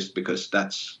do it just because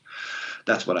that's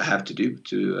what I have to do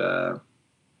to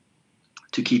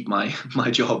keep my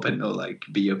job and like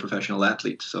be a professional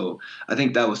athlete. So I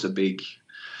think that was a big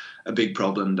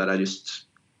problem, that I just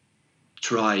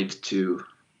tried to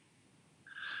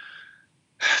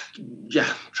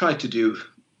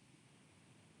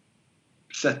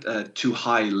set a too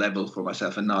high level for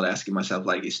myself, and not asking myself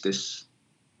like, is this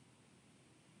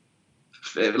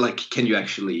like, can you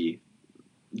actually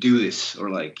do this, or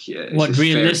like, what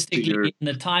realistically in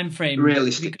the time frame,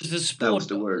 realistic, because the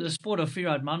sport of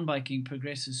freeride mountain biking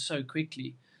progresses so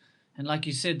quickly, and like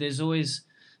you said, there's always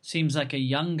seems like a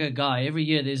younger guy every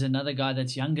year. There's another guy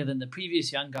that's younger than the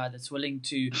previous young guy that's willing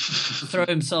to throw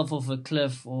himself off a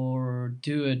cliff or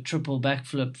do a triple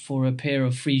backflip for a pair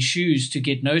of free shoes to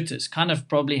get noticed, kind of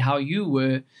probably how you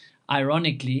were,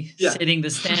 ironically, setting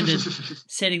the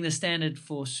standard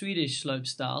for Swedish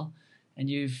slopestyle.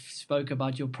 And you've spoke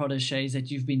about your protégés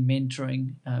that you've been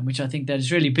mentoring, which I think that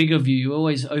is really big of you. You're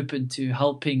always open to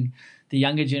helping the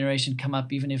younger generation come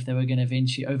up, even if they were going to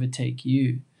eventually overtake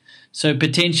you. So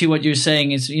potentially what you're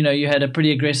saying is, you had a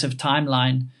pretty aggressive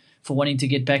timeline for wanting to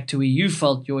get back to where you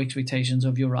felt your expectations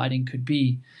of your riding could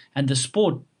be. And the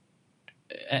sport,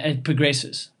 it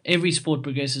progresses. Every sport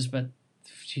progresses, but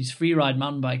freeride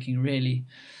mountain biking really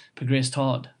progressed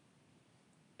hard.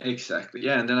 Exactly.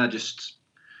 Yeah, and then I just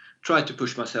tried to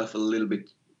push myself a little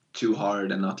bit too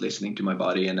hard and not listening to my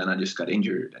body, and then I just got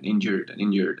injured,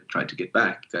 tried to get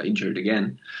back, got injured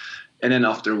again, And then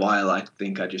after a while, I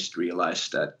think I just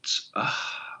realized that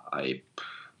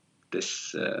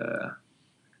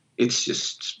it's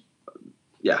just,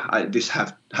 this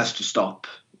has to stop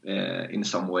in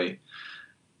some way.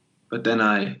 But then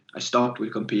I stopped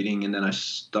with competing, and then I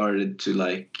started to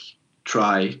like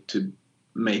try to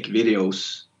make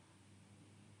videos.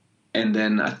 And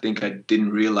then I think I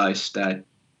didn't realize that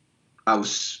I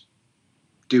was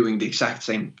doing the exact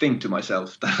same thing to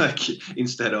myself. That like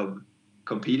instead of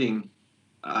competing,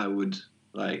 I would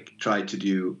like try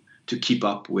to keep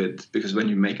up with, because when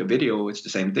you make a video, it's the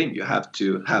same thing. You have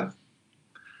to have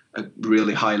a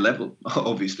really high level,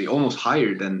 obviously, almost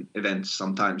higher than events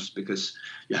sometimes, because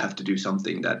you have to do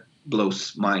something that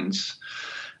blows minds.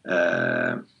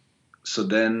 So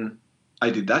then I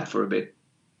did that for a bit,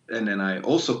 and then I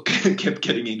also kept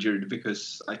getting injured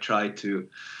because I tried to,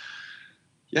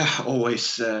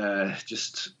 always I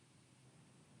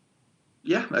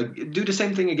do the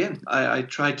same thing again. I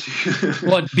try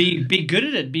to be good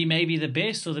at it, be maybe the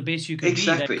best or the best you can be.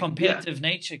 That competitive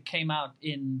nature came out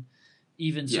in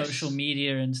even social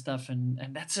media and stuff, and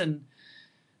that's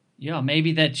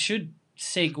maybe that should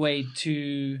segue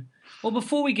to, well,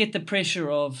 before we get the pressure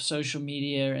of social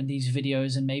media and these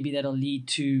videos, and maybe that'll lead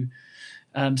to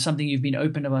something you've been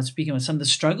open about speaking about, some of the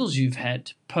struggles you've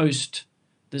had post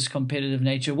this competitive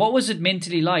nature. What was it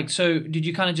mentally like? So did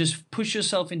you kind of just push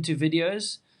yourself into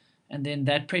videos and then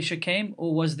that pressure came,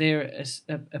 or was there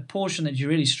a portion that you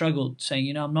really struggled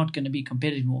saying, I'm not going to be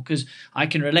competitive more? Because I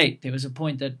can relate. There was a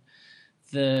point that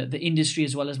the industry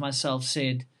as well as myself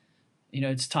said,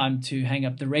 it's time to hang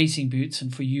up the racing boots,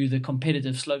 and for you, the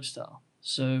competitive slopestyle.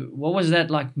 So what was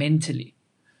that like mentally?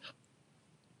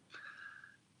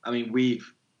 I mean,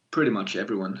 pretty much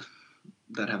everyone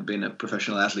that have been a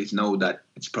professional athlete know that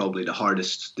it's probably the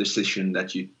hardest decision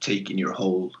that you take in your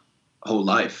whole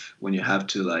life, when you have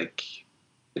to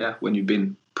when you've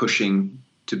been pushing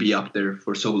to be up there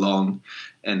for so long,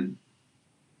 and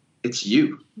it's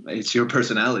your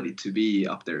personality to be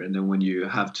up there. And then when you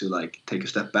have to take a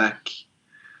step back,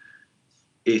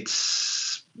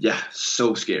 it's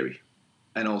so scary.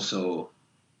 And also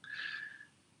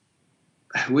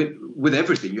with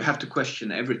everything, you have to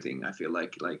question everything. I feel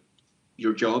like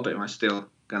your job, am I still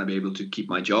gonna be able to keep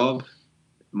my job?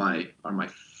 Are my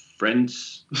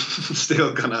friends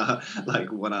still gonna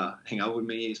wanna hang out with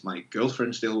me? Is my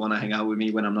girlfriend still wanna hang out with me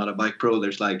when I'm not a bike pro?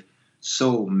 There's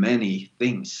so many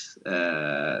things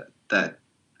that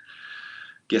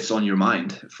gets on your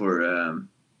mind. For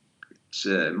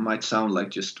it might sound like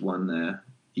just one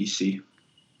easy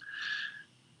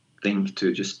thing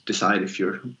to just decide if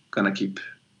you're gonna keep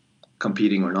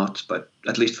competing or not, but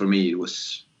at least for me it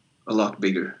was a lot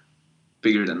bigger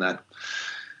than that.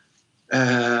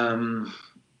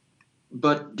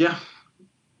 But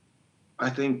I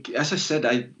think, as I said,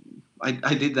 I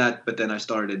did that, but then I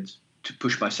started to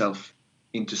push myself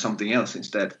into something else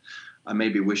instead. I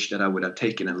maybe wish that I would have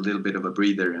taken a little bit of a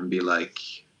breather and be like,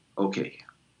 okay,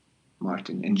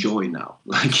 Martin, enjoy now.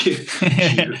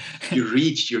 You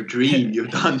reached your dream, you're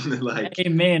done.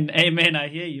 Amen, I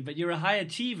hear you. But you're a high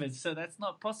achiever, so that's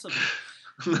not possible.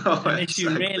 No, unless you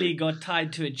really got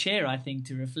tied to a chair, I think,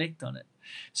 to reflect on it.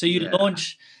 So you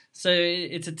launch. So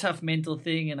it's a tough mental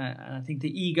thing, and I think the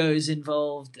ego is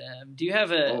involved. Do you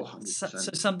have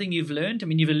something you've learned? I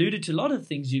mean, you've alluded to a lot of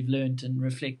things you've learned and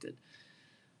reflected.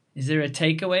 Is there a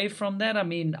takeaway from that? I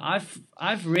mean,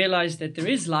 I've realized that there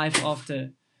is life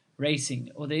after racing,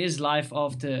 or there is life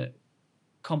after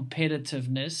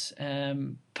competitiveness,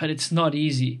 but it's not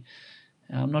easy.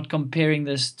 I'm not comparing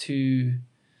this to.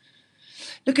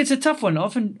 Look, it's a tough one.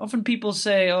 Often people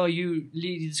say, "Oh, you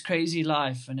lead this crazy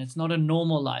life, and it's not a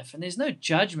normal life." And there's no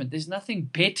judgment. There's nothing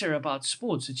better about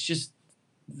sports. It's just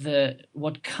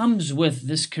what comes with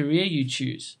this career you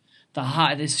choose.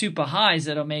 The super highs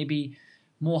that are maybe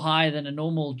more high than a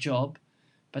normal job,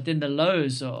 but then the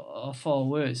lows are far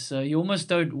worse. So you almost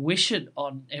don't wish it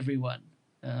on everyone.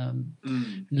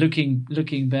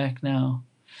 Looking back now,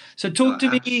 so talk to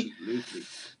me.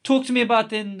 Talk to me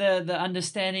about then the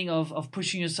understanding of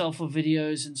pushing yourself for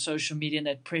videos and social media, and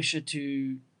that pressure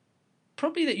to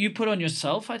probably that you put on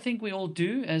yourself. I think we all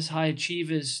do as high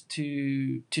achievers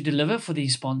to deliver for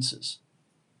these sponsors.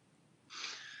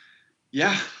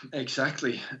 Yeah,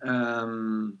 exactly.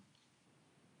 I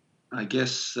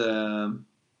guess.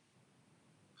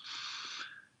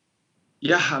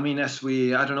 I mean, I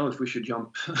don't know if we should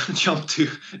jump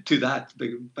to that,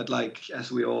 but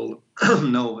as we all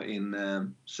know,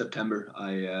 in September,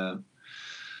 I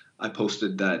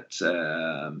posted that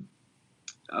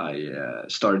I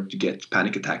started to get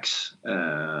panic attacks,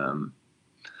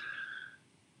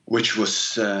 which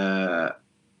was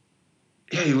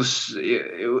yeah,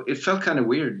 it felt kind of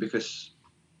weird because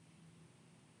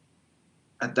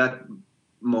at that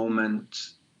moment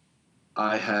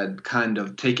I had kind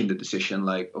of taken the decision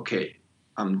like, okay,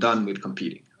 I'm done with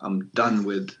competing. I'm done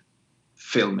with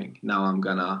filming. Now I'm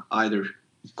gonna either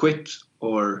quit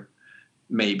or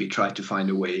maybe try to find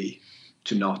a way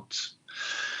to not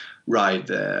ride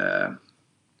to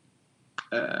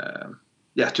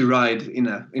ride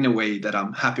in a way that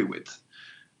I'm happy with.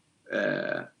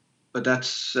 But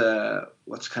that's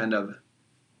what's kind of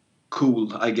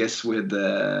cool, I guess, with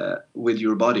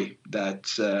your body.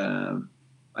 That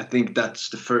I think that's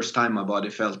the first time my body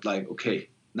felt like, okay,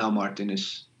 now Martin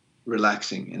is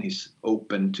relaxing and he's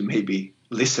open to maybe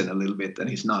listen a little bit, and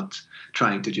he's not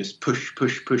trying to just push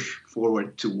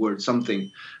forward towards something.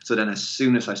 So then as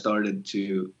soon as I started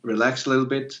to relax a little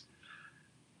bit,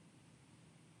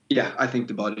 yeah, I think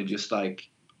the body just like,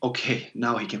 okay,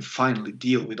 now he can finally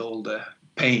deal with all the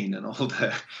pain and all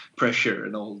the pressure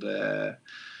and all the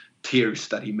tears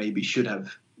that he maybe should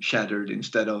have shattered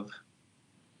instead of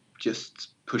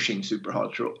just pushing super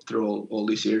hard through all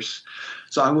these years.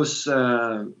 So I was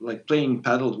like playing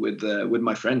paddle with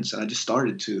my friends, and I just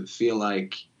started to feel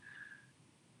like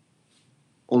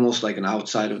almost like an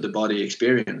outside of the body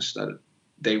experience, that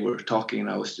they were talking and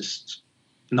I was just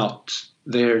not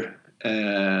there.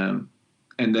 And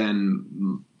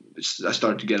then I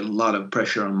started to get a lot of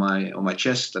pressure on my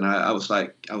chest, and I was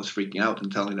freaking out and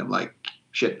telling them like,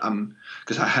 shit,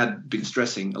 because I had been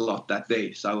stressing a lot that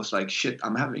day. So I was like, shit,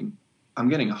 I'm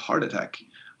getting a heart attack.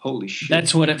 Holy shit.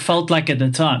 That's what it felt like at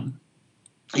the time.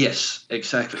 Yes,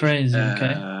 exactly. Crazy.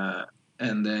 Okay.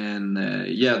 And then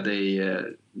they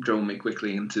drove me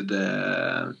quickly into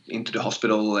the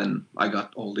hospital, and I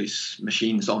got all these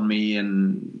machines on me,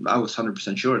 and I was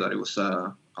 100% sure that it was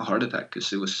a heart attack,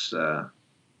 because it was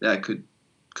I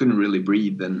couldn't really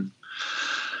breathe, and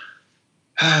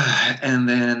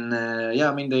then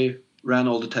they ran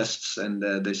all the tests, and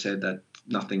they said that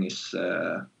nothing is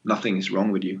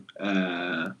wrong with you.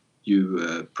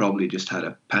 You probably just had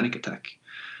a panic attack,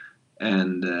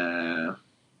 and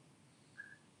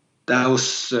that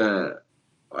was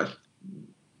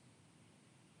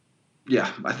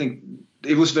I think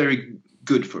it was very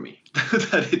good for me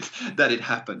that it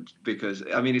happened, because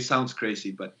I mean, it sounds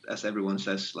crazy, but as everyone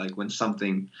says, like when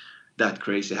something that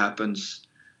crazy happens,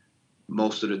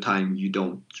 most of the time you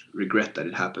don't regret that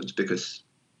it happens, because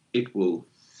it will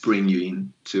bring you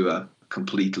into a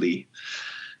completely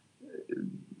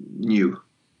new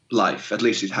life. At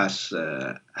least it has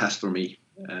for me.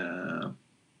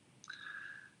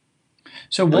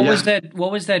 So what was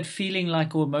that feeling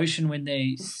like, or emotion, when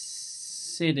they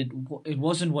said it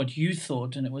wasn't what you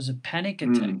thought and it was a panic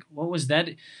attack? What was that?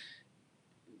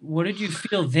 What did you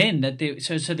feel then?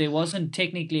 So there wasn't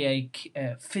technically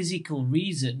a physical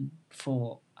reason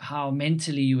for how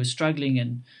mentally you were struggling,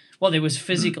 and there was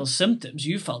physical symptoms,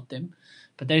 you felt them,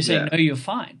 but they say no, you're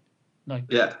fine. Like,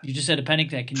 you just had a panic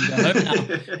attack, and you go home now.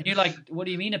 And you're like, what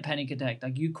do you mean a panic attack?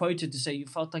 Like, you quoted to say you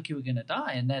felt like you were going to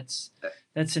die, and that's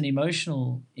an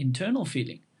emotional, internal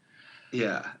feeling.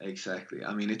 Yeah, exactly.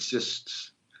 I mean, it's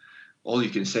just, all you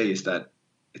can say is that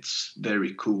it's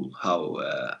very cool how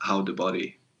the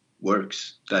body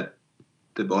works, that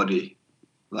the body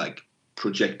like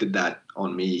projected that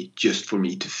on me just for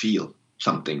me to feel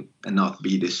something and not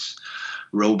be this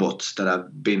robot that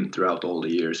I've been throughout all the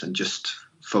years, and just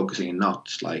focusing and not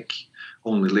like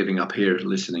only living up here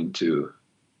listening to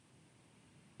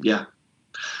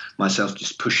myself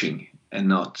just pushing and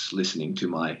not listening to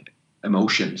my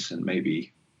emotions, and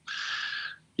maybe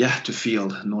to feel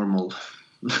normal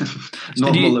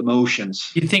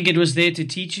emotions. You think it was there to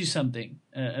teach you something,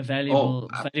 a valuable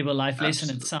life lesson?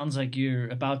 Absolutely. It sounds like you're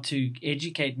about to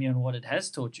educate me on what it has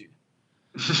taught you.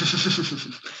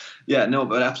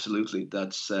 But absolutely,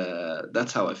 that's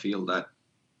how I feel, that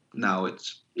now it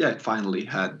finally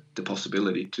had the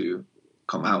possibility to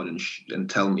come out and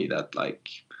tell me that, like,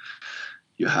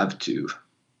 you have to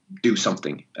do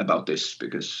something about this,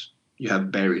 because you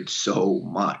have buried so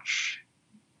much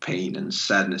pain and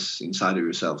sadness inside of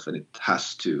yourself, and it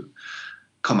has to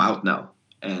come out now.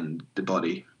 And the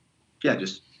body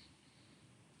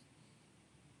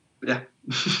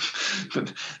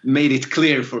made it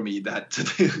clear for me that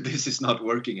this is not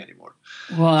working anymore.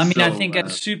 Well, I mean, I think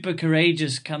it's super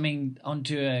courageous coming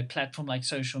onto a platform like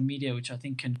social media, which I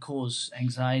think can cause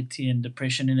anxiety and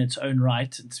depression in its own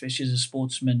right, especially as a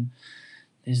sportsman.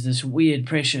 There's this weird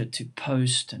pressure to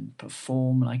post and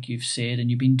perform, like you've said,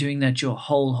 and you've been doing that your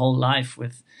whole life,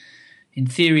 with, in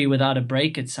theory, without a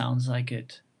break, it sounds like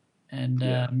it.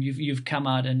 And you've come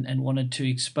out and wanted to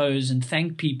expose and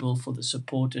thank people for the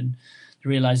support and the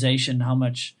realization how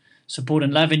much support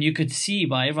and love. And you could see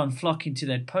by everyone flocking to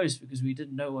that post, because we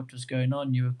didn't know what was going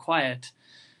on. You were quiet.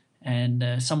 And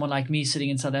someone like me sitting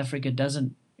in South Africa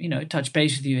doesn't, touch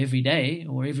base with you every day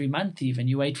or every month even.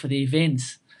 You wait for the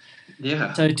events.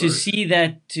 Yeah. So to see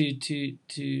that, to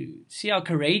see how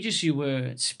courageous you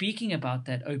were speaking about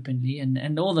that openly,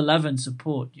 and all the love and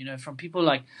support, from people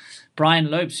like Brian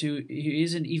Lopes, who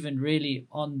isn't even really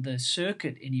on the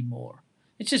circuit anymore.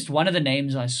 It's just one of the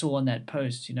names I saw on that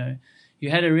post. You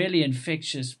had a really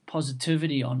infectious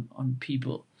positivity on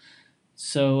people.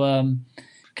 So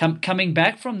coming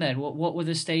back from that, what were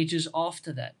the stages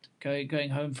after that? Going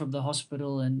home from the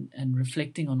hospital and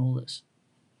reflecting on all this.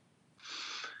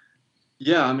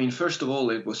 Yeah, I mean, first of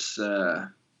all, it was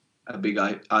a big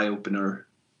eye-opener,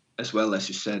 as well, as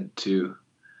you said,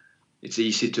 it's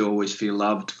easy to always feel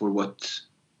loved for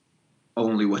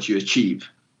only what you achieve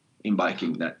in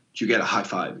biking, that you get a high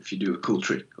five if you do a cool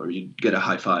trick, or you get a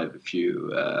high five if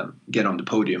you get on the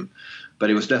podium. But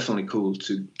it was definitely cool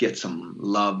to get some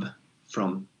love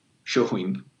from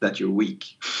showing that you're weak,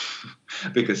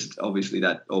 because obviously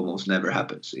that almost never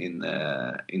happens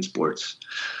in sports.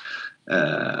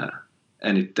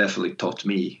 And it definitely taught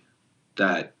me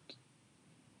that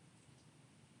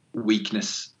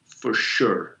weakness for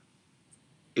sure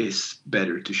is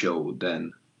better to show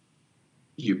than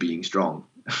you being strong,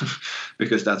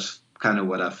 because that's kind of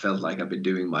what I felt like I've been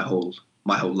doing my whole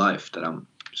life, that I'm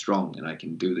strong and I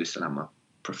can do this, and I'm a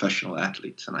professional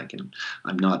athlete, and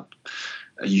I'm not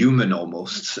a human,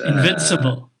 almost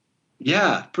invincible.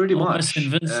 Yeah, pretty almost much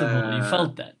invincible. You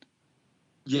felt that.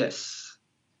 Yes.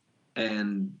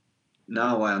 And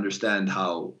now I understand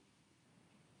how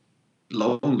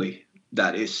lonely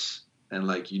that is, and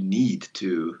like you need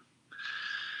to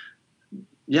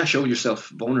show yourself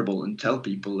vulnerable and tell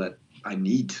people that I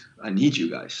need you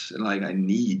guys, and like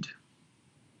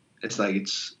it's like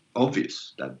it's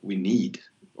obvious that we need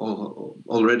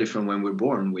already from when we're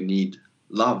born. We need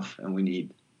love, and we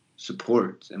need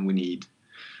support, and we need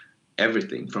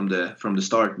everything from the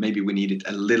start. Maybe we need it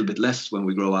a little bit less when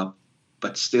we grow up,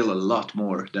 but still a lot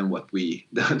more than what we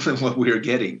are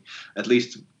getting. At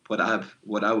least what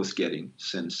I was getting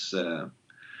since. I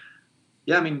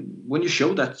mean, when you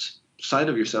show that side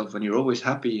of yourself, when you're always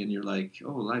happy and you're like,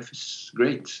 oh, life is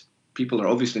great, people are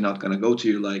obviously not going to go to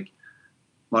you like,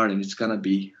 Martin, it's going to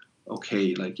be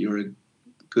okay, like you're a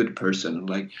good person.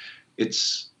 Like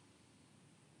it's,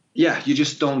 you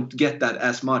just don't get that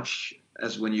as much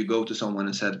as when you go to someone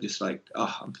and said just like,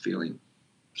 oh, I'm feeling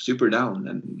super down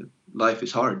and life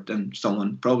is hard, then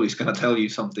someone probably is going to tell you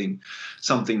something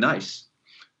nice.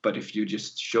 But if you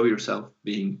just show yourself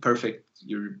being perfect,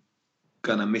 you're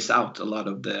gonna miss out a lot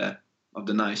of the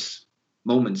nice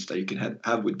moments that you can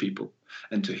have with people,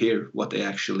 and to hear what they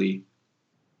actually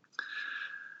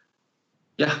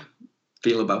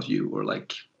feel about you, or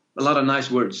like a lot of nice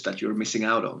words that you're missing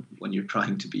out on when you're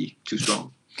trying to be too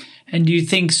strong. And do you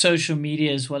think social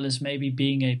media, as well as maybe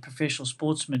being a professional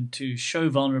sportsman, to show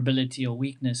vulnerability or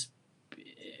weakness,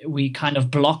 we kind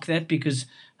of block that? Because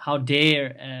how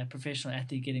dare a professional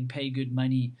athlete getting paid good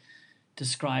money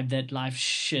describe that life's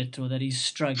shit, or that he's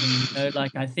struggling?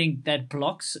 Like I think that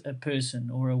blocks a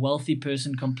person, or a wealthy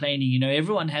person complaining.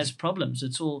 Everyone has problems.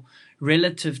 It's all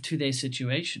relative to their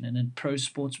situation. And a pro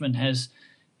sportsman has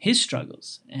his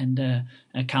struggles, and an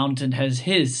accountant has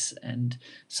his, and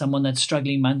someone that's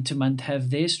struggling month to month have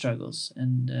their struggles.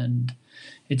 And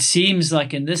it seems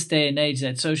like in this day and age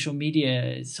that social media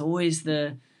is always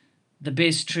the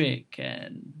best trick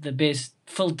and the best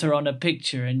filter on a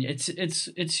picture, and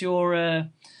it's your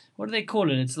what do they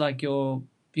call it? It's like your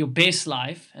best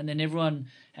life, and then everyone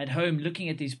at home looking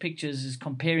at these pictures is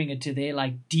comparing it to their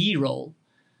like D-roll.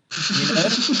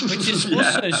 Which is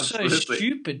also so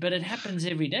stupid, but it happens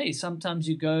every day. Sometimes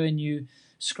you go and you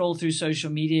scroll through social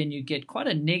media and you get quite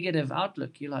a negative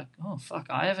outlook. You're like, oh, fuck,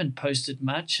 I haven't posted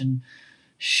much, and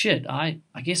shit, I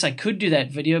guess I could do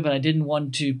that video, but I didn't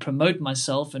want to promote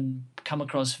myself and come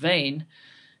across vain.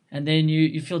 And then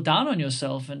you feel down on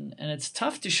yourself, and it's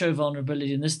tough to show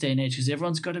vulnerability in this day and age, because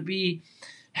everyone's got to be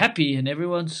happy, and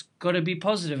everyone's got to be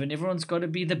positive, and everyone's got to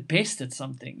be the best at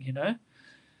something,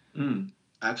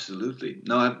 Absolutely.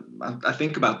 No, I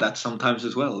think about that sometimes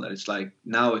as well. That it's like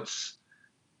now it's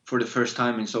for the first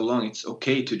time in so long, it's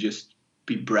okay to just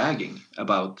be bragging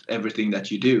about everything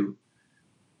that you do.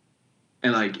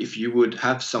 And like if you would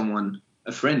have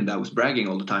a friend that was bragging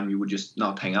all the time, you would just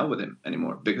not hang out with him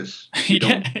anymore, because you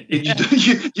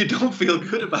don't feel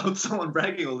good about someone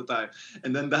bragging all the time.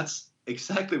 And then that's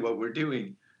exactly what we're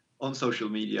doing on social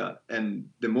media. And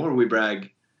the more we brag,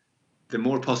 the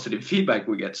more positive feedback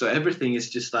we get. So everything is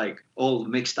just like all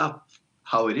mixed up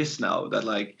how it is now, that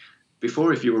like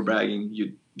before, if you were bragging,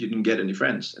 you didn't get any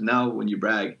friends, and now when you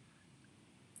brag,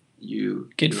 you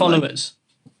get followers.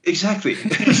 Exactly.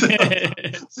 So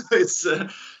it's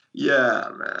yeah,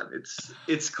 man,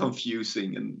 it's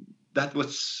confusing, and that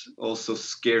what also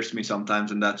scares me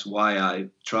sometimes, and that's why I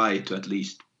try to at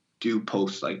least do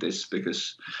posts like this,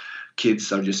 because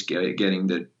kids are just getting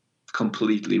the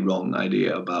completely wrong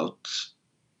idea about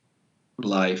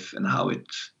life and how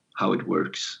it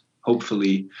works.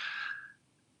 Hopefully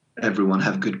everyone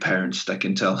have good parents that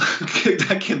can tell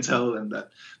them that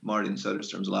Martin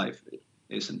Söderström's life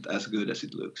isn't as good as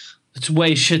it looks. It's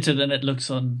way shitter than it looks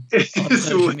on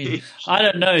social media. I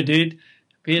don't know, dude.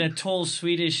 Being a tall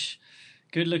Swedish,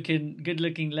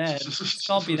 good-looking lad, it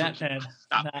can't be that bad.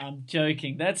 No, I'm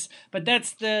joking. That's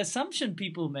the assumption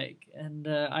people make. And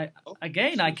I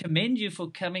commend you for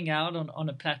coming out on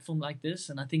a platform like this,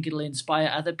 and I think it'll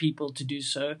inspire other people to do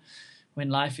so when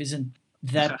life isn't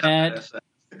that bad.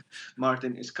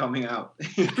 Martin is coming out.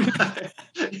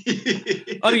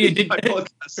 Oh, you did?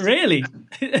 Really?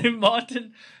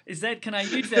 Martin, is that? Can I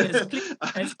use that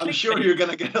as click? I'm sure you're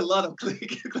gonna get a lot of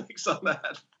clicks on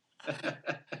that.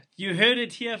 You heard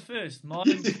it here first.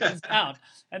 Martin comes out,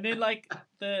 and then like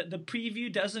the preview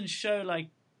doesn't show like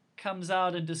comes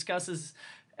out and discusses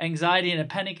anxiety and a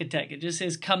panic attack. It just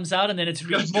says comes out, and then it's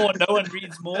read more. No one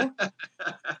reads more.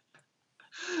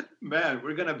 Man,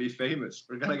 we're gonna be famous.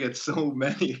 We're gonna get so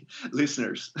many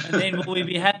listeners. And then will we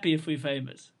be happy if we're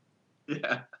famous?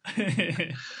 Yeah.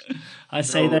 I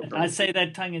say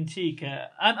that tongue in cheek.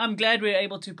 I'm glad we're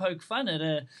able to poke fun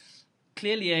at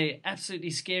clearly a absolutely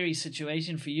scary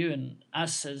situation for you and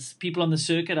us as people on the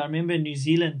circuit. I remember in New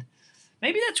Zealand,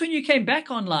 maybe that's when you came back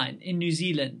online in New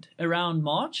Zealand around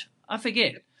March. I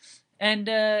forget. And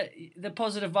the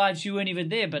positive vibes, you weren't even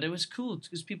there, but it was cool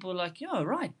because people were like, "Yeah,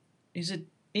 right. Is it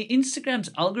Instagram's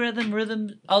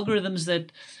algorithms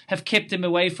that have kept him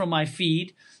away from my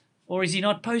feed, or is he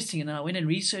not posting?" And then I went and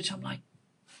researched. I'm like,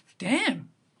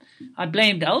 damn. I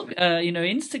blamed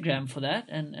Instagram for that,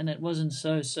 and it wasn't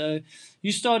so. So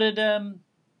you started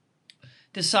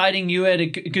deciding you were at a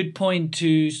good point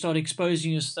to start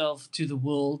exposing yourself to the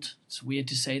world. It's weird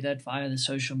to say that via the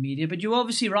social media, but you're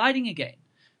obviously riding again.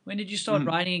 When did you start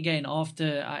riding again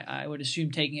after, I would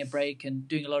assume, taking a break and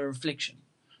doing a lot of reflection?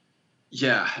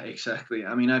 Yeah, exactly.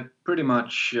 I mean, I pretty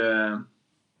much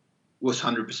was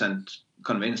 100%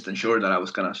 convinced and sure that I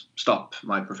was going to stop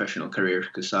my professional career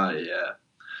because when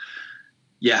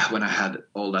I had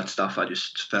all that stuff, I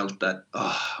just felt that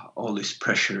all this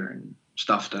pressure and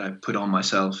stuff that I put on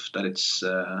myself, that it's,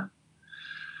 I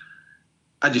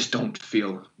just don't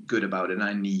feel good about it. And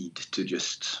I need to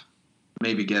just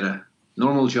maybe get a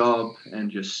normal job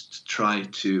and just try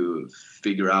to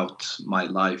figure out my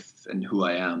life and who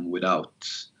I am without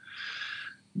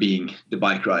being the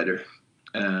bike rider.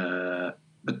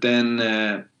 But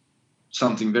then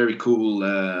something very cool,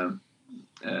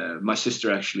 my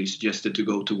sister actually suggested to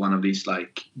go to one of these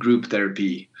like group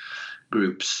therapy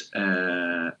groups,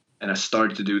 and I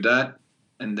started to do that.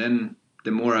 And then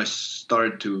the more I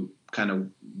started to kind of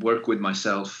work with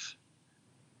myself,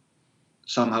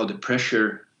 somehow the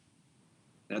pressure,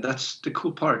 that's the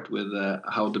cool part with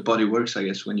how the body works, I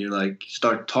guess, when you like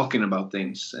start talking about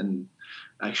things and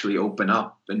actually open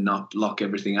up and not lock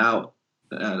everything up,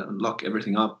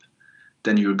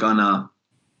 then you're gonna,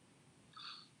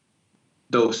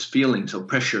 those feelings of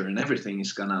pressure and everything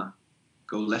is gonna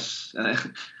go less.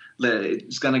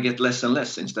 It's gonna get less and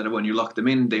less. Instead of when you lock them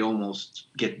in, they almost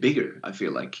get bigger, I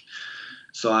feel like.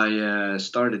 So I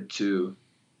started to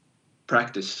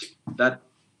practice that.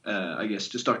 I guess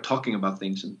to start talking about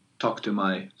things and start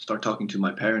talking to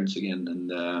my parents again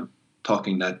and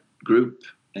talking that group.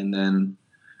 And then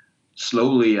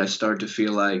slowly I started to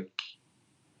feel like,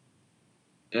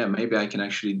 yeah, maybe I can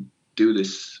actually do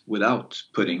this without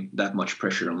putting that much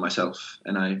pressure on myself.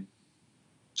 And I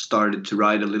started to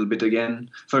ride a little bit again.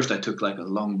 First I took like a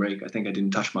long break. I think I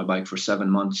didn't touch my bike for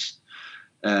 7 months.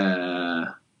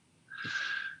 But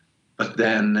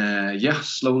then,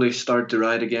 slowly started to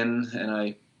ride again. And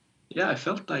I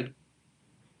felt like,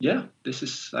 this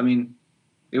is, I mean,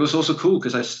 it was also cool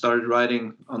because I started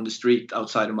riding on the street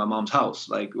outside of my mom's house,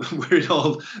 like where it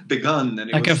all begun. And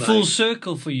it like was a full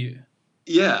circle for you.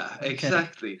 Yeah,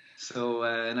 exactly. Okay. So,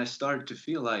 and I started to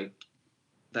feel like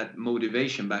that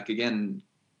motivation back again,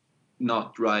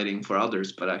 not riding for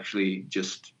others, but actually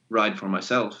just ride for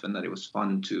myself. And that it was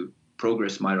fun to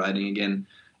progress my riding again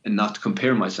and not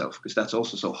compare myself, because that's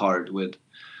also so hard with,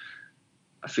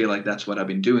 I feel like that's what I've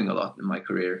been doing a lot in my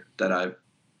career, that I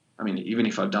mean, even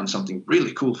if I've done something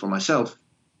really cool for myself,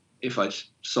 if I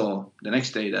saw the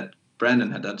next day that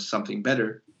Brandon had done something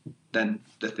better than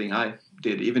the thing I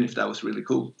did, even if that was really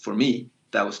cool for me,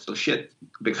 that was still shit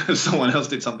because someone else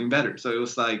did something better. So it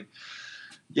was like,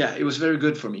 yeah, it was very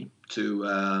good for me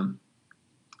to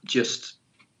just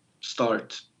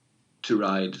start to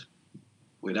ride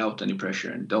without any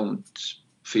pressure and don't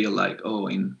feel like, oh,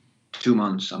 in 2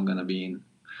 months I'm gonna be in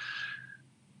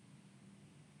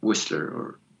Whistler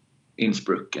or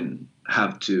Innsbruck and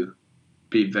have to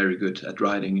be very good at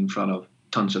riding in front of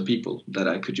tons of people, that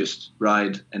I could just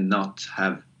ride and not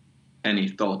have any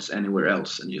thoughts anywhere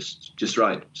else and just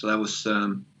ride. So that was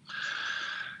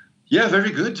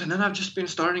very good. And then I've just been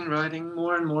starting riding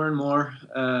more and more and more,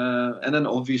 and then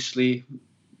obviously,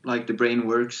 like, the brain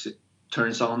works, it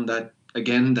turns on that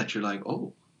again, that you're like,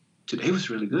 oh, today was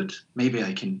really good, maybe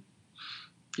I can,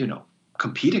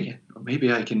 compete again, or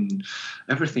maybe I can,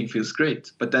 everything feels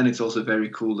great. But then it's also very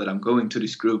cool that I'm going to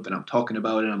this group and I'm talking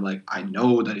about it. I'm like, I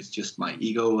know that it's just my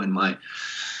ego and my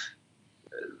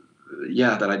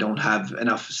that I don't have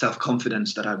enough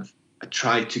self-confidence, that I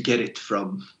tried to get it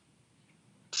from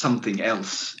something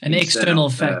else, an external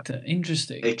factor.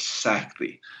 Interesting.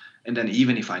 Exactly. And then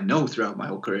even if I know throughout my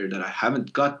whole career that I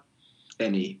haven't got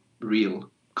any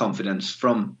real confidence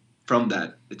from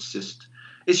that, it's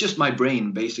just my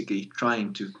brain basically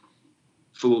trying to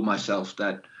fool myself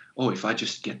that, oh, if I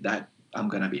just get that, I'm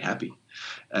gonna be happy.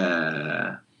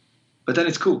 But then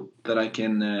it's cool that I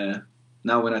can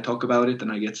now when I talk about it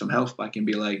and I get some help, I can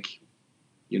be like,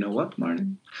 you know what,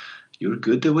 Martin, you're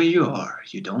good the way you are.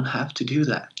 You don't have to do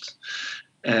that.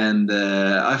 And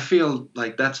I feel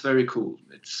like that's very cool.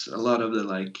 It's a lot of the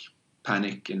like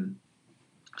panic and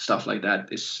stuff like that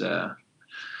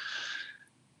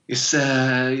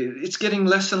it's getting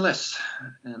less and less.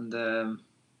 And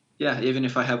even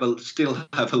if I still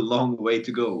have a long way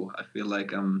to go, I feel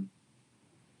like I'm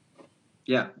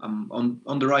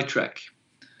on the right track.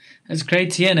 It's great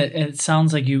to hear, and it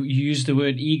sounds like you use the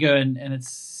word ego, and it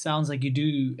sounds like you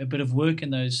do a bit of work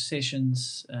in those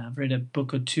sessions. I've read a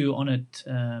book or two on it,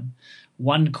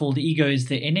 one called Ego is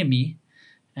the Enemy,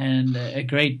 and a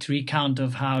great recount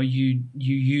of how you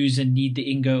use and need the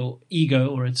ego,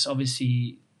 or it's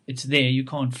obviously it's there, you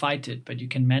can't fight it, but you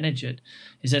can manage it.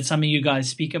 Is that something you guys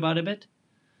speak about a bit?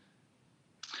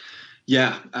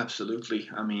 Yeah, absolutely.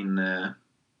 I mean, I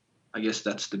guess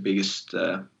that's the biggest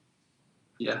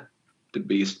the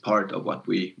biggest part of what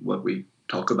we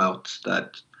talk about,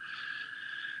 that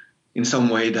in some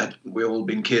way that we've all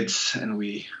been kids and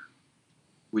we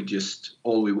just,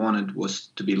 all we wanted was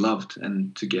to be loved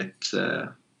and to get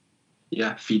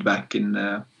feedback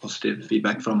and positive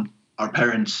feedback from our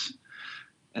parents.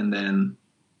 And then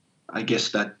I guess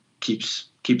that keeps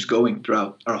going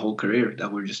throughout our whole career,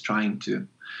 that we're just trying to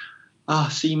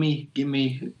see me, give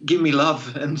me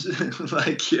love, and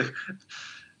like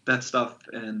that stuff.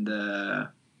 And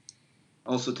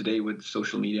also today with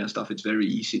social media and stuff, it's very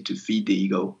easy to feed the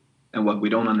ego. And what we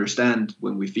don't understand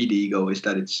when we feed the ego is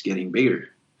that it's getting bigger.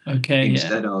 Okay.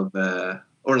 Instead of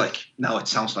or like, now it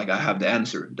sounds like I have the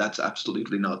answer. That's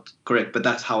absolutely not correct. But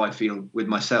that's how I feel with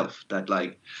myself, that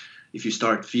like, if you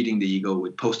start feeding the ego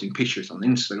with posting pictures on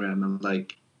Instagram and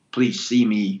like, please see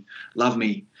me, love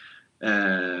me,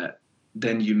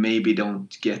 then you maybe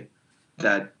don't get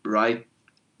that right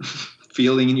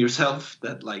feeling in yourself,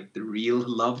 that like the real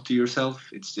love to yourself.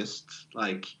 It's just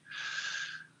like,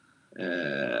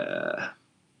 not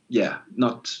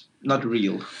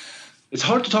real. It's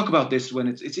hard to talk about this when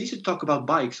it's easy to talk about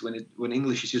bikes when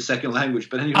English is your second language,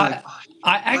 but then you're I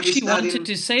actually wanted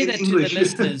to say that to the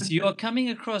listeners. You are coming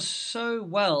across so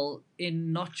well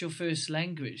in not your first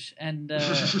language, and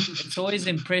it's always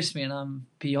impressed me, and I'm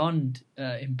beyond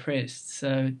impressed.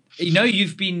 So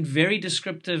you've been very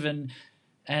descriptive and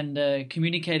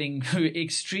communicating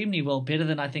extremely well, better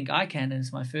than I think I can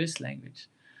as my first language.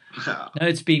 No,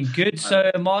 it's been good.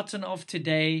 So Martin, of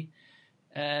today,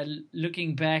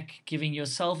 looking back, giving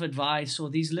yourself advice, or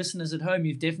these listeners at home,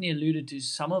 you've definitely alluded to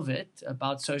some of it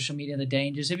about social media and the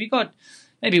dangers. Have you got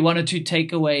maybe one or two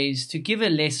takeaways to give a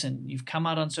lesson? You've come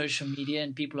out on social media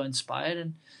and people are inspired,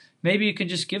 and maybe you can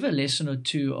just give a lesson or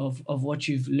two of what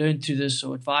you've learned through this,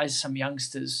 or advise some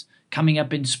youngsters coming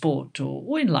up in sport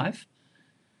or in life.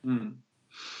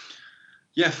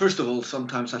 Yeah, first of all,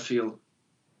 sometimes I feel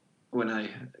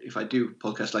if I do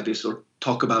podcasts like this or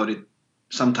talk about it,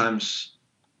 sometimes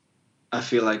I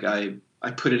feel like I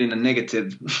put it in a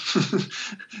negative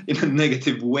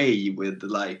way with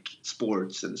like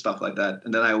sports and stuff like that.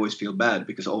 And then I always feel bad,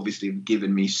 because obviously it's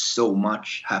given me so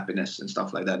much happiness and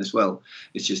stuff like that as well.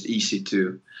 It's just easy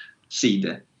to see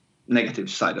the negative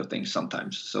side of things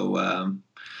sometimes. So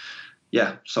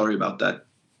sorry about that.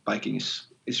 Biking is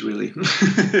is really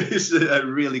is a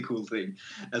really cool thing,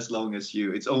 as long as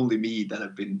it's only me that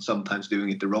have been sometimes doing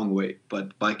it the wrong way.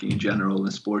 But biking in general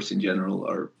and sports in general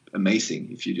are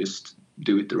amazing if you just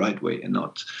do it the right way and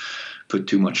not put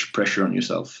too much pressure on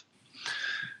yourself.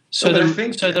 So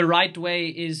the right way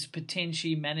is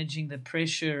potentially managing the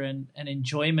pressure and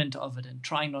enjoyment of it, and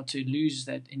trying not to lose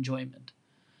that enjoyment.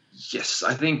 Yes,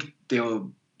 I think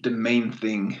the main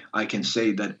thing I can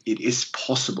say that it is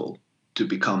possible to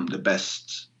become the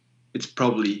best. It's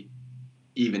probably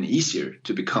even easier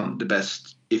to become the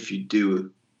best if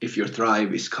your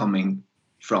thrive is coming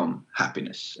from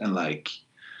happiness, and like,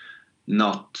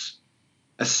 not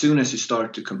as soon as you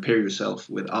start to compare yourself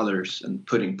with others and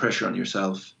putting pressure on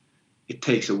yourself, it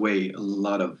takes away a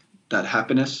lot of that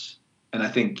happiness. And I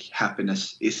think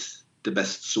happiness is the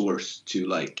best source to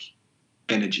like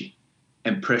energy,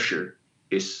 and pressure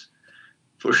is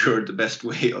for sure the best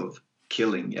way of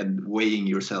killing and weighing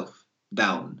yourself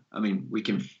down. I mean, we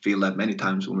can feel that many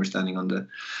times when we're standing on the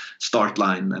start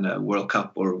line in a World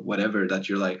Cup or whatever, that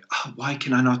you're like, oh, why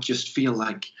can I not just feel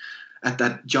like at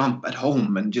that jump at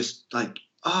home and just like,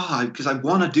 because I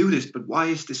want to do this, but why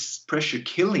is this pressure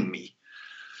killing me?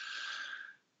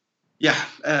 Yeah,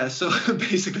 so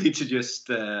basically to just,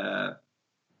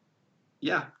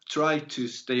 try to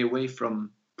stay away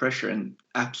from pressure, and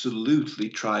absolutely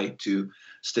try to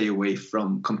stay away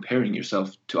from comparing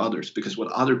yourself to others, because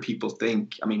what other people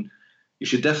think, I mean, you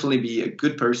should definitely be a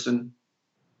good person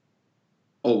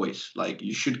always. Like,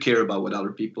 you should care about what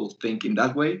other people think in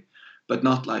that way, but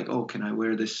not like, oh, can I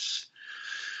wear this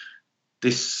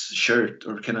shirt,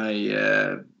 or can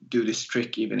I do this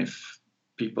trick even if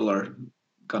people are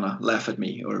gonna laugh at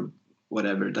me or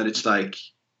whatever. That it's like,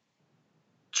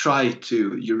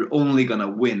 you're only gonna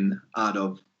win out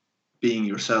of being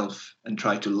yourself, and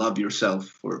try to love yourself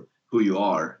for who you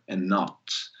are, and not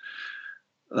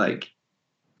like,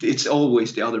 it's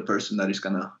always the other person that is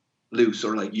gonna lose,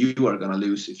 or like you are gonna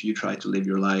lose if you try to live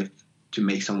your life to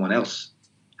make someone else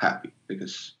happy,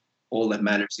 because all that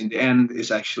matters in the end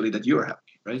is actually that you're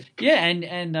happy, right? Yeah,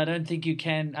 and I don't think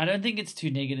it's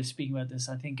too negative speaking about this.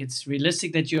 I think it's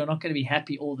realistic that you're not going to be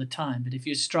happy all the time, but if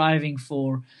you're striving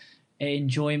for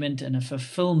enjoyment and a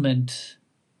fulfillment,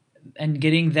 and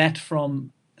getting that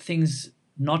from things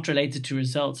not related to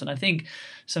results. And I think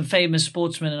some famous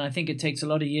sportsmen, and I think it takes a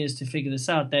lot of years to figure this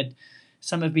out, that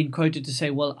some have been quoted to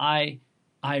say, well, I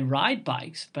ride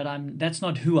bikes, but that's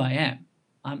not who I am.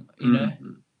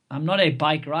 I'm not a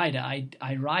bike rider.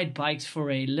 I ride bikes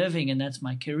for a living, and that's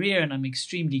my career, and I'm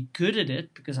extremely good at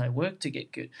it because I work to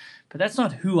get good. But that's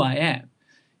not who I am.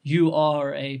 You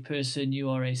are a person, you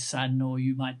are a son, or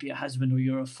you might be a husband, or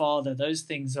you're a father. Those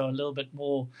things are a little bit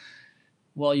more,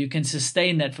 well, you can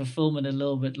sustain that fulfillment a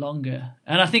little bit longer.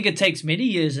 And I think it takes many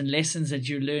years and lessons that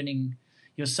you're learning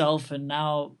yourself, and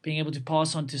now being able to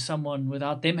pass on to someone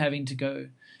without them having to go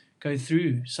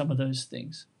through some of those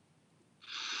things.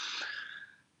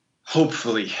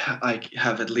 Hopefully I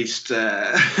have at least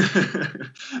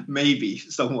maybe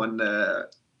someone,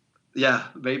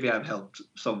 maybe I've helped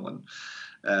someone.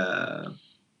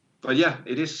 But yeah,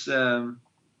 it is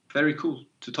very cool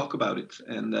to talk about it,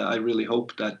 and I really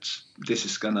hope that this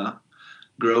is gonna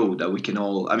grow, that we can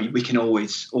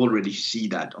always already see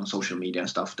that on social media and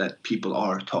stuff, that people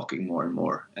are talking more and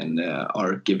more, and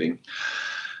are giving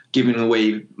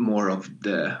away more of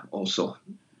the also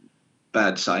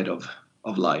bad side of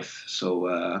life. So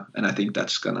and I think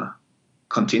that's gonna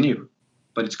continue,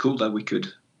 but it's cool that we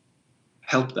could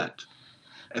help that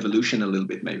evolution a little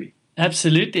bit, maybe.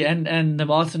 Absolutely. And the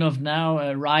marathon of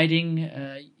now, riding,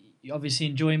 obviously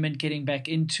enjoyment, getting back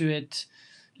into it,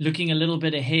 looking a little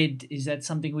bit ahead. Is that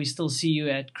something we still see you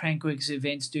at Crankworx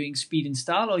events doing speed and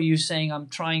style, or are you saying I'm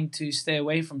trying to stay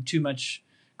away from too much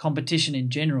competition in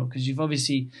general? Because you've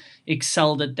obviously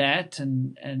excelled at that,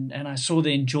 and I saw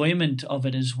the enjoyment of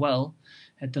it as well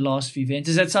at the last few events.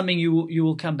 Is that something you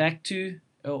will come back to,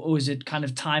 or is it kind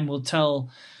of time will tell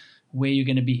where you're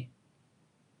going to be?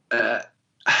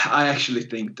 I actually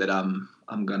think that I'm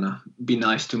gonna be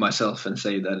nice to myself and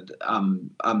say that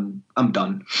I'm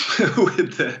done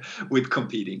with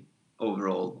competing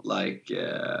overall. Like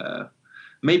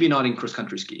maybe not in cross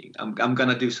country skiing. I'm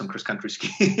gonna do some cross country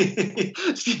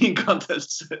skiing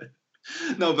contests.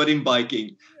 No, but in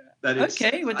biking.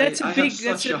 Okay, but that's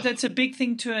a big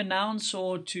thing to announce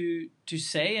or to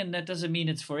say, and that doesn't mean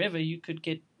it's forever. You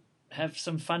could have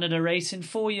some fun at a race in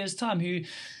 4 years' time.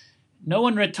 No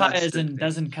one retires and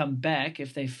doesn't come back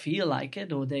if they feel like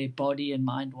it or their body and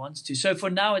mind wants to. So for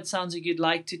now, it sounds like you'd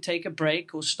like to take a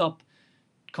break or stop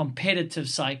competitive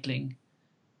cycling.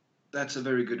 That's a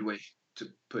very good way to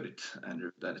put it, Andrew.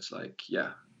 That it's like,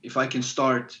 yeah, if I can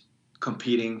start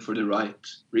competing for the right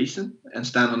reason and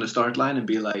stand on the start line and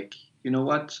be like, you know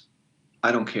what?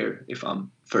 I don't care if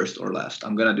I'm first or last.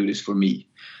 I'm going to do this for me.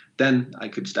 Then I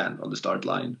could stand on the start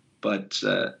line. But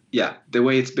yeah, the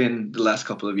way it's been the last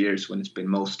couple of years when it's been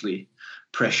mostly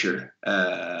pressure,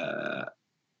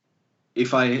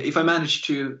 if I manage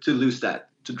to lose that,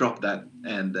 to drop that,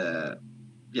 and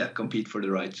compete for the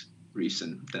right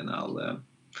reason, then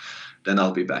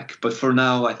I'll be back. But for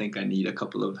now, I think I need a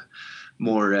couple of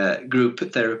more group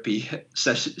therapy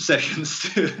sessions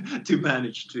to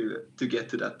manage to get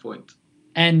to that point.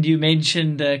 And you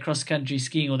mentioned cross-country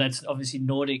skiing, or that's obviously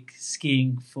Nordic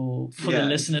skiing for the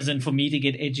listeners and for me to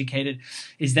get educated.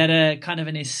 Is that a kind of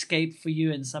an escape for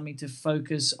you and something to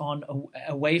focus on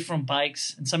away from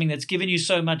bikes, and something that's given you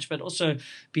so much but also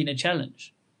been a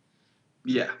challenge?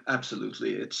 Yeah,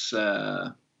 absolutely. It's,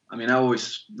 I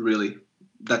always really,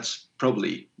 that's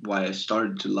probably why I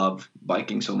started to love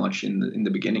biking so much in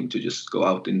the beginning, to just go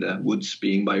out in the woods,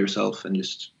 being by yourself and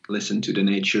just listen to the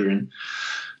nature, and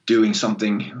doing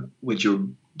something with your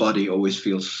body always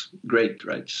feels great,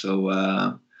 right? So,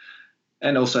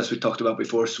 and also, as we talked about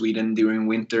before, Sweden during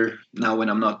winter, now when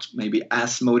I'm not maybe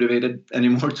as motivated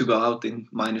anymore to go out in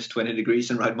minus 20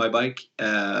 degrees and ride my bike.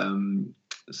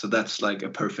 So that's like a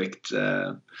perfect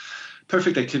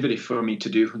activity for me to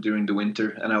do during the winter.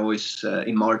 And I always,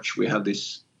 in March, we have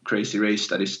this crazy race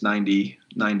that is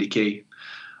 90K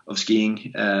of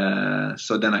skiing,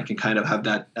 so then I can kind of have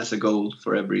that as a goal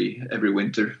for every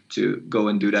winter, to go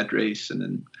and do that race. And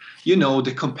then,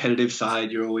 the competitive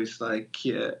side, you're always like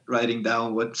writing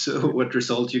down what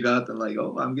result you got, and like,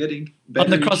 oh, I'm getting better.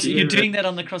 On the cross, you're doing that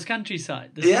on the cross country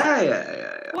side.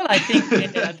 Yeah. Well, I think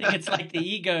it's like the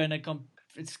ego and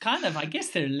it's kind of, I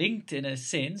guess they're linked in a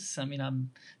sense. I mean,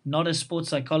 I'm not a sports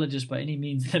psychologist by any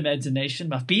means of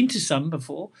imagination. I've been to some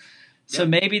before. So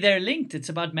maybe they're linked. It's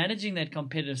about managing that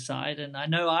competitive side. And I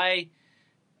know I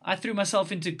threw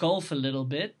myself into golf a little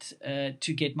bit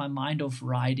to get my mind off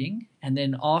riding. And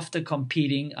then after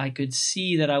competing, I could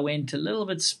see that I went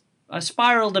I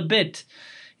spiraled a bit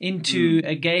into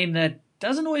a game that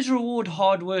doesn't always reward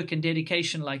hard work and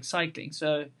dedication like cycling.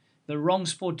 So the wrong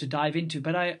sport to dive into.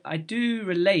 But I do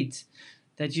relate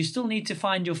that you still need to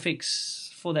find your fix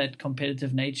for that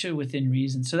competitive nature within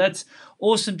reason. So that's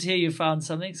awesome to hear you found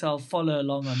something. So I'll follow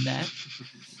along on that.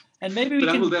 And maybe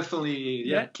I will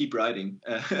definitely keep riding.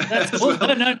 That's cool.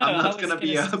 Well. No. I'm not going to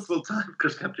be a full-time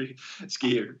cross-country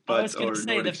skier. I was going to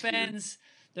say the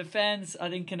fans I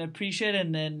think can appreciate it.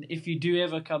 And then if you do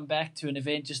ever come back to an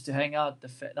event just to hang out,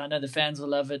 I know the fans will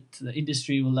love it. The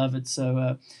industry will love it.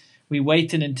 So we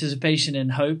wait in anticipation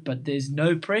and hope, but there's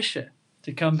no pressure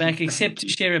to come back except to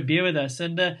share a beer with us.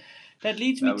 And that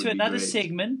leads me to another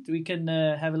segment. We can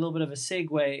have a little bit of a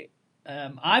segue.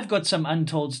 I've got some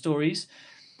untold stories,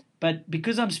 but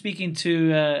because I'm speaking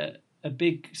to a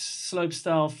big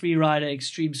slopestyle free rider,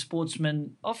 extreme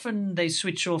sportsman, often they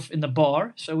switch off in the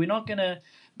bar. So we're not going to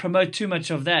promote too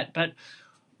much of that. But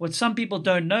what some people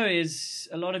don't know is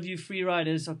a lot of you free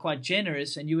riders are quite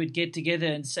generous, and you would get together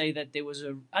and say that there was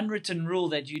an unwritten rule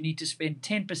that you need to spend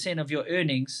 10% of your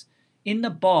earnings in the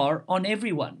bar on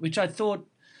everyone, which I thought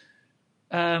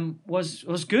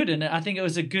was good, and I think it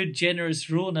was a good, generous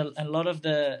rule, and a lot of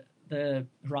the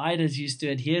riders used to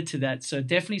adhere to that. So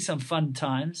definitely some fun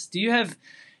times. Do you have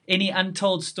any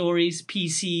untold stories,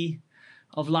 PC,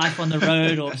 of life on the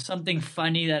road, or something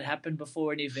funny that happened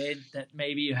before an event that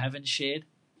maybe you haven't shared?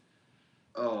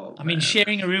 I mean,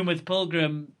 sharing a room with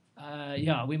Pilgrim,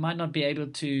 we might not be able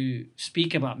to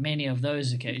speak about many of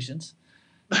those occasions.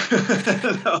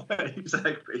 No,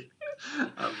 exactly.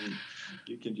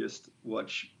 You can just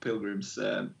watch Pilgrim's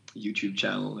YouTube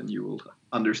channel and you will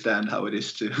understand how it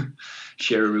is to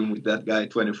share a room with that guy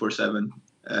 24/7.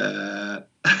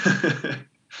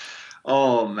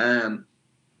 Oh man,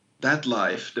 that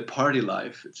life, the party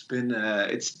life. It's been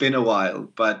a while,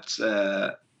 but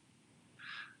no.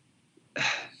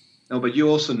 But you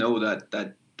also know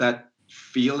that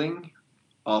feeling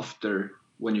after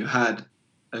when you had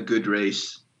a good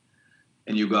race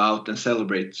and you go out and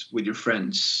celebrate with your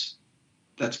friends.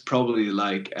 That's probably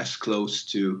like as close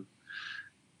to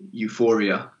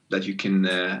euphoria that you can.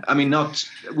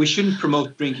 We shouldn't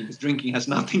promote drinking, because drinking has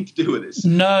nothing to do with this.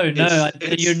 No,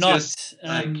 you're not.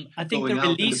 Like I think the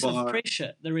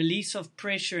release of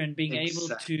pressure and being able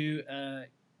to.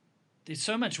 There's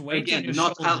so much weight on your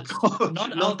shoulders. Alcohol.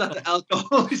 Not that the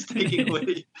alcohol is taking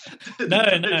away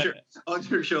no. on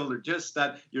your shoulder. Just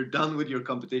that you're done with your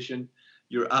competition.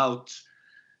 You're out.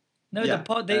 No,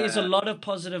 there is a lot of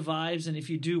positive vibes, and if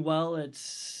you do well,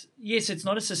 it's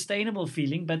not a sustainable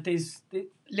feeling, but there's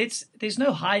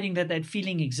no hiding that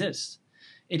feeling exists.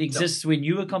 it exists when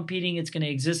you were competing. It's going to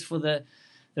exist for the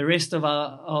rest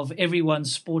of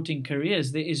everyone's sporting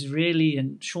careers. There is really,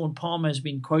 and Sean Palmer has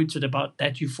been quoted about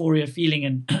that euphoria feeling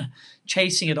and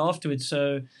chasing it afterwards.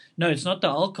 So no, it's not the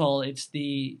alcohol. It's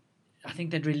I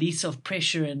think that release of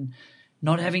pressure and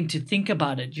not having to think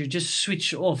about it. You just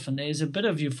switch off, and there's a bit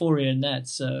of euphoria in that.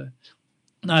 So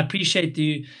no, I appreciate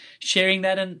you sharing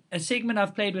that. And a segment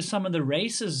I've played with some of the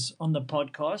racers on the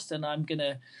podcast, and I'm going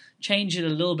to change it a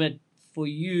little bit for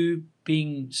you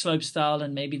being slopestyle,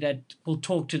 and maybe that will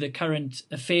talk to the current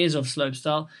affairs of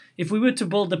slopestyle. If we were to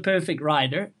build the perfect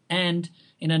rider, and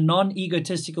in a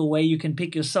non-egotistical way, you can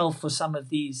pick yourself for some of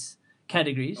these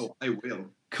categories. Oh, I will.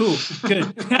 Cool,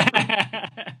 good.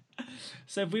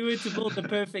 So if we were to build the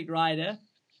perfect rider,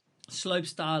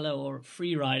 slopestyler or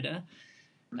free rider,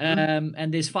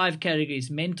 and there's 5 categories: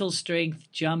 mental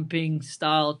strength, jumping,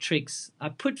 style, tricks. I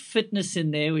put fitness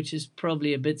in there, which is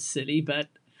probably a bit silly, but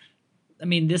I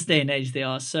mean, this day and age they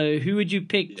are. So who would you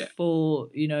pick for,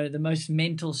 the most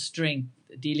mental strength,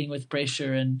 dealing with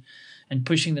pressure and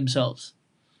pushing themselves?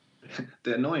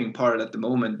 The annoying part at the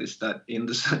moment is that in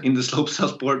the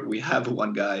slopestyle sport we have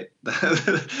one guy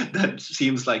that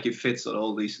seems like he fits on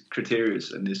all these criteria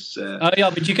and is. Oh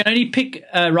yeah, but you can only pick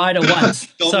a rider once.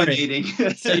 Dominating.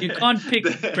 Sorry. So you can't pick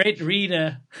Brett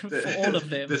Reader for all of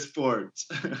them. The sport.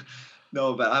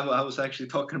 No, but I was actually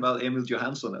talking about Emil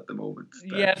Johansson at the moment.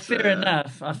 Yeah, fair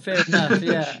enough. Fair enough.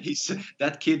 Yeah.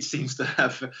 That kid seems to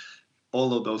have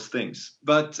all of those things.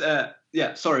 But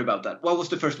sorry about that. What was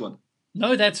the first one?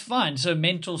 No, that's fine. So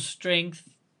mental strength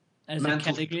as a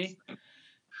category.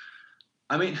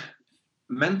 I mean,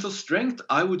 mental strength,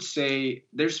 I would say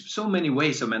there's so many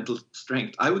ways of mental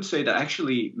strength. I would say that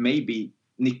actually maybe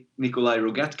Nikolai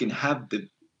Rogatkin have the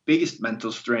biggest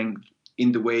mental strength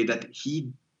in the way that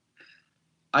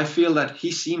I feel that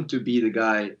he seemed to be the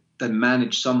guy that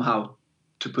managed somehow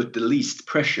to put the least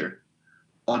pressure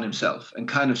on himself and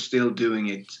kind of still doing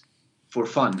it for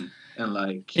fun. And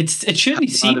like it surely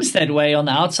seems that way on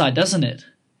the outside, doesn't it?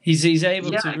 He's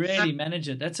able to really manage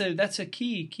it. That's a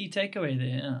key takeaway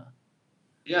there.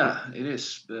 Yeah, it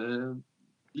is.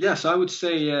 Yes, I would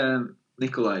say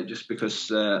Nikolai, just because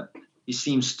he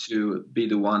seems to be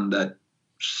the one that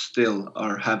still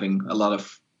are having a lot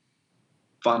of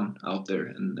fun out there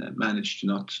and managed to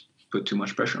not put too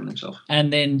much pressure on himself.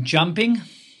 And then jumping.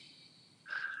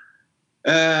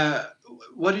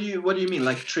 What do you mean,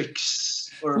 like tricks?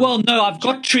 Well, no, I've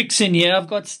got tricks in here. I've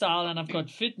got style and I've got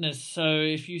fitness. So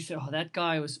if you say, that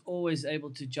guy was always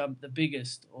able to jump the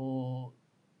biggest or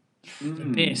the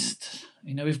best,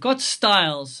 we've got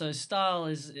style. So style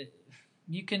is,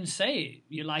 you can say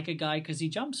you like a guy because he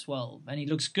jumps well and he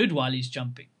looks good while he's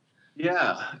jumping.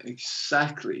 Yeah,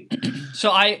 exactly.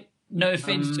 So no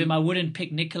offense to him, I wouldn't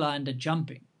pick Nikolai under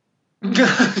jumping.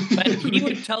 But he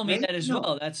would tell me that as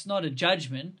well. That's not a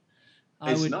judgment.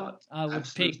 I would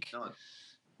pick. Not.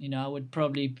 I would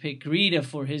probably pick Reader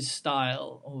for his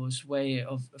style or his way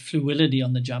of fluidity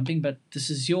on the jumping. But this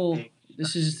is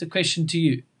the question to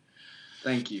you.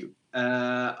 Thank you.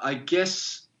 I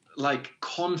guess like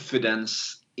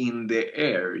confidence in the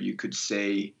air, you could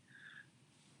say,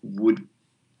 would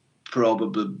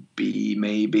probably be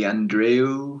maybe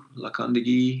Andreu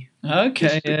Lakandagi.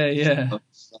 Okay, yeah.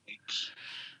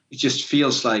 It just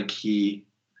feels like he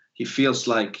feels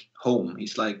like home.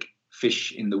 He's like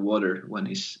fish in the water when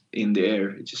he's in the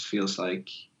air. It just feels like,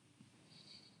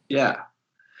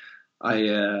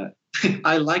 I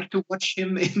like to watch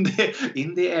him in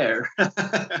the air.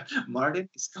 Martin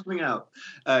is coming out.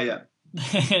 Yeah.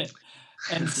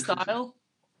 And style?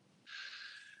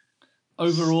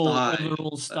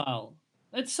 Overall style.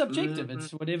 It's subjective.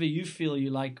 It's whatever you feel you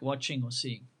like watching or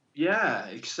seeing. Yeah,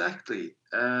 exactly.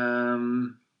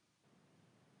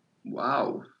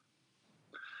 Wow.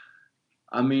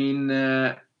 I mean,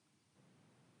 I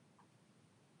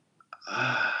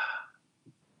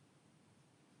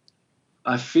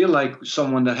feel like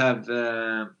someone that have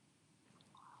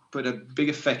put a big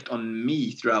effect on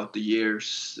me throughout the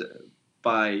years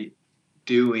by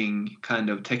doing kind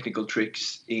of technical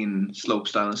tricks in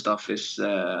slopestyle and stuff is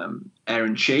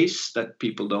Aaron Chase, that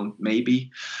people don't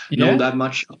maybe know that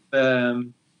much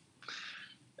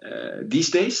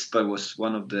these days, but was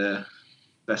one of the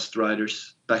best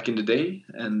riders back in the day,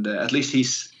 and at least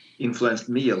he's influenced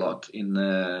me a lot in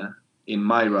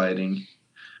my riding.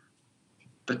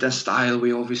 But then style,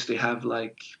 we obviously have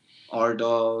like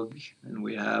R-Dog, and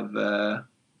we have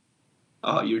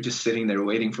you're just sitting there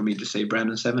waiting for me to say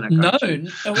Brandon Seven.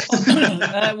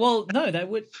 Well, no, that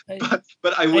would.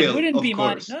 But I will. It wouldn't be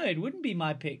my. No, it wouldn't be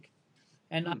my pick.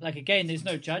 And like again, there's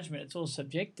no judgment; it's all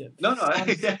subjective. No,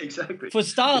 yeah, exactly. For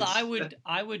style,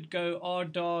 I would go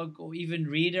R-Dog or even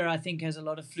Reader. I think has a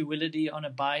lot of fluidity on a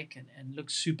bike and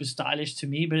looks super stylish to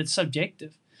me, but it's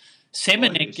subjective.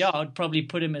 Semenek, yeah, I'd probably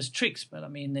put him as tricks, but I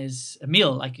mean, there's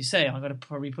Emil, like you say, I've got to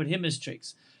probably put him as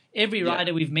tricks. Every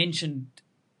rider we've mentioned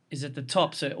is at the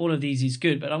top, so all of these is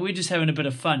good. But we're just having a bit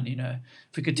of fun, you know.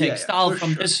 If we could take style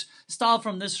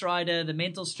from this rider, the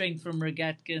mental strength from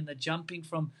Rogatkin, and the jumping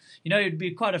from, you know, it'd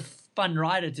be quite a fun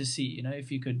rider to see, you know,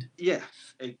 if you could. Yeah.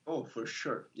 Oh, for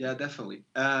sure. Yeah, definitely.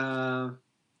 But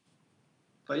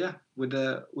yeah, with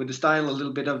the style, a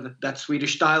little bit of that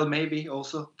Swedish style, maybe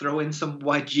also throw in some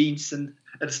white jeans and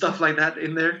stuff like that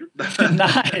in there.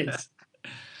 Nice.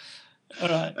 All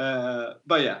right.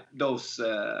 But yeah, those.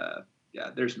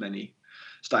 There's many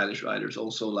stylish riders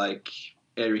also, like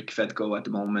Eric Fedko at the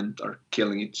moment are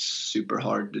killing it super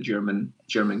hard, the German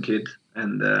kid,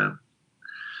 and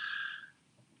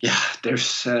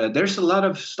there's a lot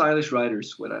of stylish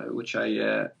riders which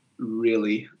I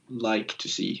really like to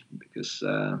see, because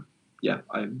I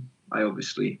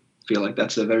obviously feel like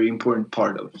that's a very important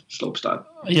part of slopestyle.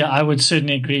 Yeah, I would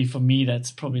certainly agree. For me,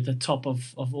 that's probably the top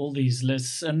of all these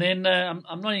lists. And then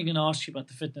I'm not even going to ask you about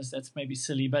the fitness. That's maybe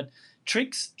silly. But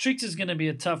tricks is going to be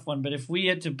a tough one. But if we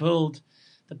had to build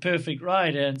the perfect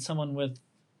rider and someone with,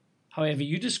 however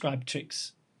you describe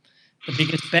tricks, the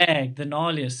biggest bag, the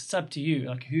gnarliest, it's up to you.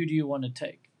 Like, who do you want to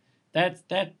take?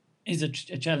 That is a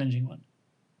challenging one.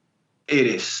 It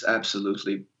is,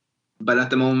 absolutely. But at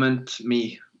the moment,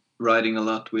 me riding a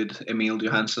lot with Emil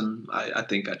Johansson, I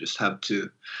think I just have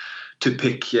to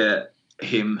pick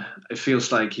him. It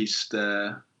feels like he's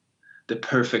the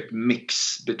perfect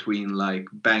mix between like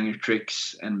banger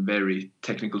tricks and very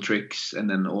technical tricks, and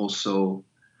then also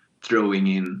throwing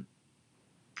in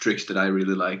tricks that I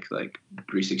really like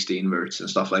 316 verts and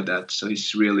stuff like that. So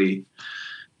he's really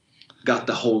got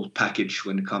the whole package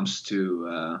when it comes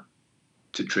to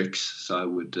tricks. So I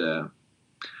would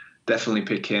definitely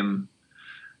pick him.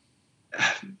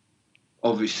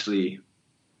 Obviously,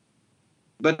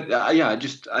 but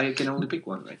I can only pick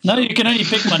one, right? No, you can only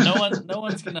pick one. No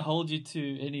one's going to hold you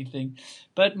to anything.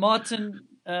 But Martin,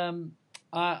 I'm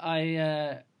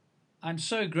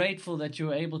so grateful that you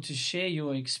were able to share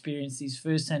your experience, these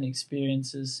first-hand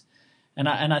experiences, and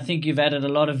I think you've added a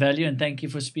lot of value. And thank you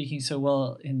for speaking so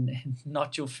well in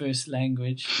not your first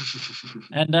language.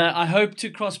 And I hope to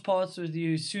cross paths with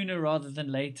you sooner rather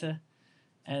than later.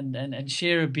 And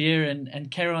share a beer and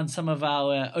carry on some of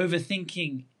our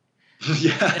overthinking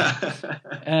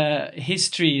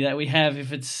history that we have.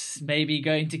 If it's maybe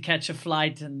going to catch a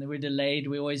flight and we're delayed,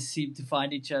 we always seem to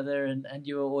find each other, and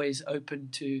you're always open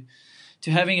to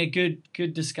having a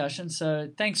good discussion. So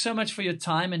thanks so much for your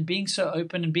time and being so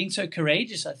open and being so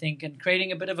courageous, I think, and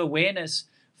creating a bit of awareness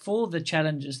for the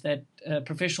challenges that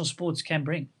professional sports can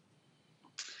bring.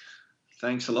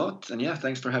 Thanks a lot. And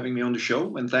thanks for having me on the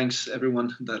show. And thanks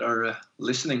everyone that are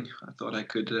listening. I thought I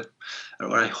could,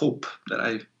 or I hope that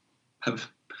I have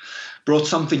brought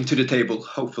something to the table,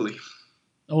 hopefully.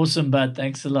 Awesome, bud.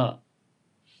 Thanks a lot.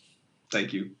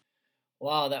 Thank you.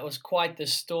 Wow, that was quite the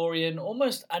story and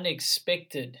almost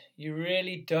unexpected. You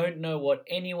really don't know what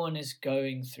anyone is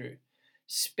going through,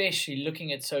 especially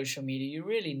looking at social media. You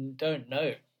really don't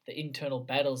know the internal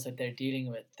battles that they're dealing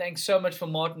with. Thanks so much for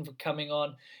Martin for coming on.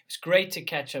 It was great to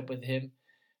catch up with him.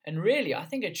 And really, I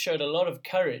think it showed a lot of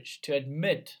courage to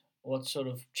admit what sort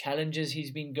of challenges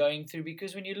he's been going through,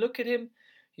 because when you look at him,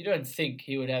 you don't think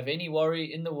he would have any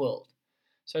worry in the world.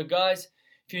 So guys,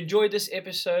 if you enjoyed this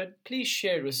episode, please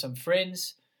share it with some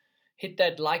friends. Hit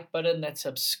that like button, that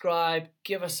subscribe,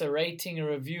 give us a rating, a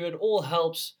review. It all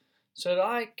helps so that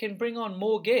I can bring on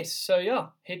more guests. So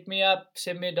hit me up,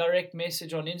 send me a direct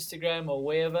message on Instagram or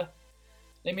wherever.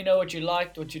 Let me know what you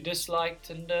liked, what you disliked,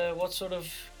 and what sort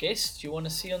of guests you want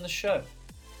to see on the show.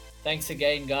 Thanks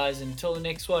again, guys. Until the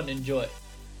next one, enjoy.